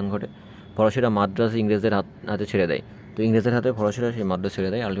 সেটির অবসান ঘটে। ফরাসিরা মাদ্রাজ ইংরেজদের হাতে ছেড়ে দেয়। তো ইংরেজদের হাতে ফরাসিরা সেই মাদ্রাজ ছেড়ে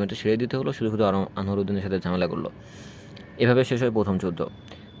দেয়। আলটিমেটলি ছেড়ে দিতে হলো, শুধু আনোয়ার উদ্দিনের সাথে ঝামেলা করলো। এভাবে শেষ হয় প্রথম যুদ্ধ।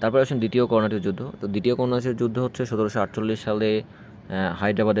 তারপরে আসেন দ্বিতীয় কর্ণাটের যুদ্ধ। তো দ্বিতীয় কর্ণাটের যুদ্ধ 1748 সালে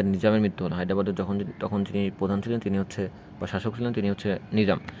হায়দ্রাবাদের নিজামের মৃত্যু হলো। হায়দ্রাবাদের তখন যিনি প্রধান ছিলেন, তিনি বা শাসক ছিলেন, তিনি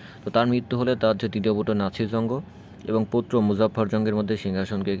নিজাম। তো তার মৃত্যু হলে তার যে তৃতীয় পুত্র নাসির জঙ্গ এবং পুত্র মুজাফফর জঙ্গের মধ্যে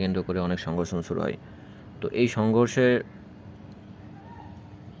সিংহাসনকে কেন্দ্র করে অনেক সংঘর্ষ শুরু হয়। তো এই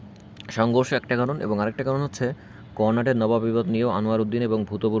সংঘর্ষ একটা কারণ, এবং আরেকটা কারণ কর্ণাটের নবাব বিবাদ নিয়েও আনোয়ার উদ্দিন এবং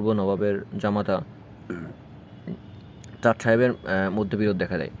ভূতপূর্ব নবাবের জামাতা চাঁদ সাহেবের মধ্যে বিরোধ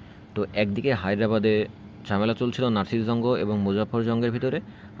দেখা দেয়। তো একদিকে হায়দ্রাবাদে ঝামেলা চলছিল নাসির জঙ্গ এবং মুজাফফর জঙ্গের ভিতরে,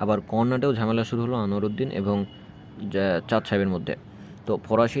 আবার কর্ণাটেও ঝামেলা শুরু হলো আনোয়ার উদ্দিন এবং চাঁদ সাহেবের মধ্যে। তো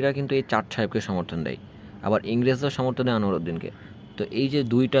ফরাসিরা কিন্তু এই চাঁদ সাহেবকে সমর্থন দেয়, আবার ইংরেজরা সমর্থন দেয় আনোয়ার উদ্দিনকে। তো এই যে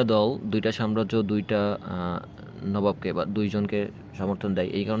দুইটা দল, দুইটা সাম্রাজ্য, দুইটা নবাবকে বা দুইজনকে সমর্থন দেয়,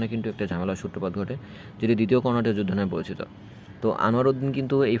 এই কারণে কিন্তু একটা ঝামেলার সূত্রপাত ঘটে, যেটি দ্বিতীয় কর্ণাটের যুদ্ধ নামে পরিচিত। তো আনোয়ার উদ্দিন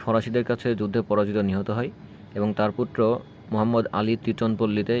কিন্তু এই ফরাসিদের কাছে যুদ্ধে পরাজিত নিহত হয় এবং তার পুত্র মোহাম্মদ আলী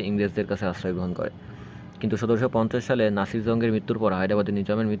তিরচনপল্লীতে ইংরেজদের কাছে আশ্রয় গ্রহণ করে। কিন্তু 1750 সালে নাসির জঙ্গের মৃত্যুর পর হায়দ্রাবাদের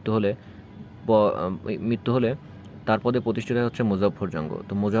নিজামের মৃত্যু হলে তার পদে প্রতিষ্ঠিত মুজাফফর জঙ্গ।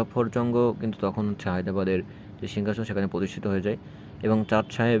 তো মুজাফফর জঙ্গ কিন্তু তখন হায়দ্রাবাদের যে সিংহাসন, সেখানে প্রতিষ্ঠিত হয়ে যায় এবং চাঁদ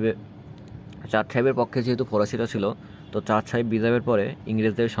সাহেবের পক্ষে যেহেতু ফরাসিরা ছিল, তো চাঁদ সাহেব বিজয়ের পরে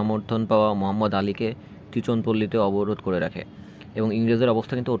ইংরেজদের সমর্থন পাওয়া মোহাম্মদ আলীকে তিরচনপল্লীতে অবরোধ করে রাখে এবং ইংরেজদের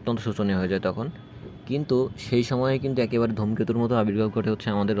অবস্থা কিন্তু অত্যন্ত শোচনীয় হয়ে যায় তখন। কিন্তু সেই সময়ে কিন্তু একেবারে ধূমকেতুর মতো আবির্ভাব ঘটে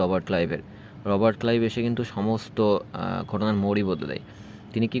আমাদের রবার্ট ক্লাইভ এসে কিন্তু সমস্ত ঘটনার মোড়ই বদলে দেয়।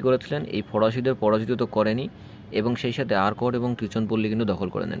 তিনি কী করেছিলেন? এই ফরাসিদের পরাজিত তো করেনি এবং সেই সাথে আরকোট এবং তিরচনপল্লী কিন্তু দখল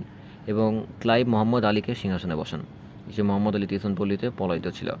করে নেন এবং ক্লাইভ মোহাম্মদ আলীকে সিংহাসনে বসান, যে মোহাম্মদ আলী তিরচনপল্লীতে পলায়িত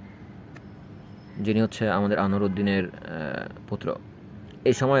ছিল, যিনি আমাদের আনোয়ার উদ্দিনের পুত্র।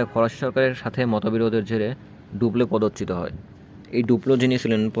 এই সময় ফরাসি সরকারের সাথে মতবিরোধের জেরে ডুপ্লে পদচ্যুত হয়। এই ডুপ্লো যিনি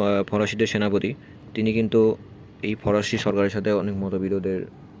ছিলেন ফরাসিদের সেনাপতি, তিনি কিন্তু এই ফরাসি সরকারের সাথে অনেক মতবিরোধের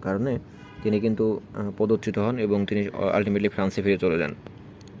কারণে তিনি কিন্তু পদচ্যুত হন এবং তিনি আলটিমেটলি ফ্রান্সে ফিরে চলে যান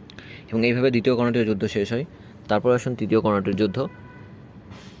এবং এইভাবে দ্বিতীয় কর্ণাটের যুদ্ধ শেষ হয়। তারপর আসুন তৃতীয় কর্ণাটের যুদ্ধ।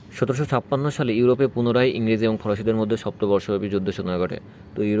 1756 সালে ইউরোপে পুনরায় ইংরেজ এবং ফরাসিদের মধ্যে সপ্তবর্ষব্যাপী যুদ্ধ সূচনা ঘটে।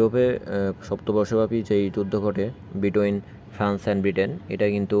 তো ইউরোপে সপ্তবর্ষব্যাপী যেই যুদ্ধ ঘটে বিটুইন ফ্রান্স অ্যান্ড ব্রিটেন, এটা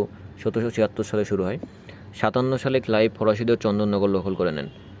কিন্তু 1776 সালে শুরু হয়। 57 সালে ক্লাইভ ফরাসিদের চন্দননগর দখল করে নেন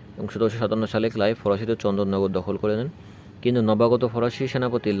এবং 1757 সালে ক্লাইভ ফরাসিদের চন্দননগর দখল করে নেন, কিন্তু নবাগত ফরাসি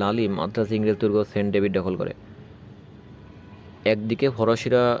সেনাপতি লালি মাদ্রাজ ইংরেজ দুর্গ সেন্ট ডেভিড দখল করে। একদিকে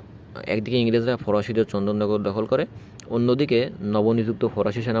ইংরেজরা ফরাসিদের চন্দননগর দখল করে, অন্যদিকে নবনিযুক্ত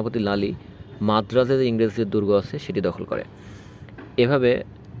ফরাসি সেনাপতি লালি মাদ্রাজে যে ইংরেজদের দুর্গ আছে সেটি দখল করে। এভাবে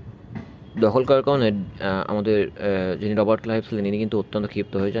দখল করার কারণে আমাদের যিনি রবার্ট ক্লাইভ ছিলেন, ইনি কিন্তু অত্যন্ত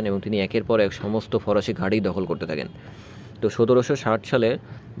ক্ষিপ্ত হয়ে যান এবং তিনি একের পর এক সমস্ত ফরাসি ঘাঁটি দখল করতে থাকেন। তো 1760 সালে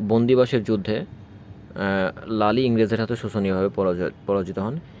বন্দিবাসের যুদ্ধে লালি ইংরেজদের হাতে শোচনীয়ভাবে পরাজিত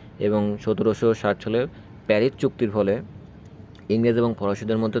হন এবং 1760 সালে প্যারিস চুক্তির ফলে ইংরেজ এবং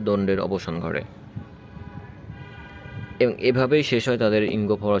ফরাসিদের মধ্যে দ্বন্দ্বের অবসান ঘটে। এবং এভাবেই শেষ হয় তাদের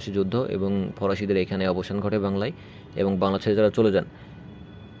ইঙ্গো ফরাসি যুদ্ধ এবং ফরাসিদের এখানে অবসান ঘটে বাংলায় এবং বাংলা ছেড়ে যারা চলে যান।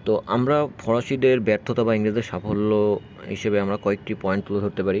 তো আমরা ফরাসিদের ব্যর্থতা বা ইংরেজদের সাফল্য হিসেবে আমরা কয়েকটি পয়েন্ট তুলে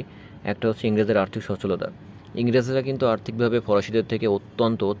ধরতে পারি। একটা হচ্ছে ইংরেজদের আর্থিক সচ্ছলতা। ইংরেজরা কিন্তু আর্থিকভাবে ফরাসিদের থেকে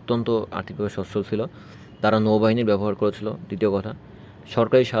অত্যন্ত আর্থিকভাবে সচ্ছল ছিল। তারা নৌবাহিনীর ব্যবহার করেছিল। দ্বিতীয় কথা,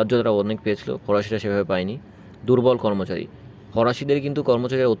 সরকারি সাহায্য তারা অনেক পেয়েছিল, ফরাসিরা সেভাবে পায়নি। দুর্বল কর্মচারী, ফরাসিদের কিন্তু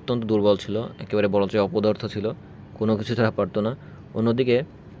কর্মচারীরা অত্যন্ত দুর্বল ছিল, একেবারে বলা যায় অপদার্থ ছিল, কোনো কিছু তারা পারতো না। অন্যদিকে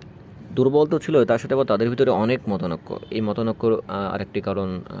দুর্বল তো ছিল, তার সাথে আবার তাদের ভিতরে অনেক মতানৈক্য। এই মতানৈক্যর আরেকটি কারণ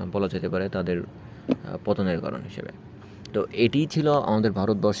বলা যেতে পারে তাদের পতনের কারণ হিসেবে। তো এটিই ছিল আমাদের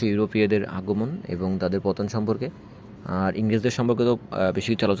ভারতবর্ষে ইউরোপীয়দের আগমন এবং তাদের পতন সম্পর্কে। আর ইংরেজদের সম্পর্কে তো বেশি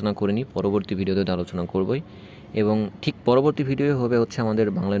কিছু আলোচনা করিনি, পরবর্তী ভিডিওতে আলোচনা করবই। এবং ঠিক পরবর্তী ভিডিও হবে হচ্ছে আমাদের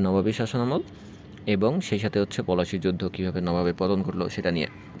বাংলায় নবাবী শাসনামল এবং সেই সাথে হচ্ছে পলাশির যুদ্ধ, কীভাবে নবাবে পতন ঘটলো সেটা নিয়ে।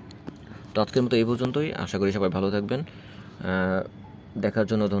 তো আজকের মতো এই পর্যন্তই, আশা করি সবাই ভালো থাকবেন। দেখার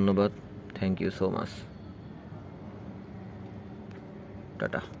জন্য ধন্যবাদ। Thank you so much.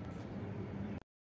 Tata.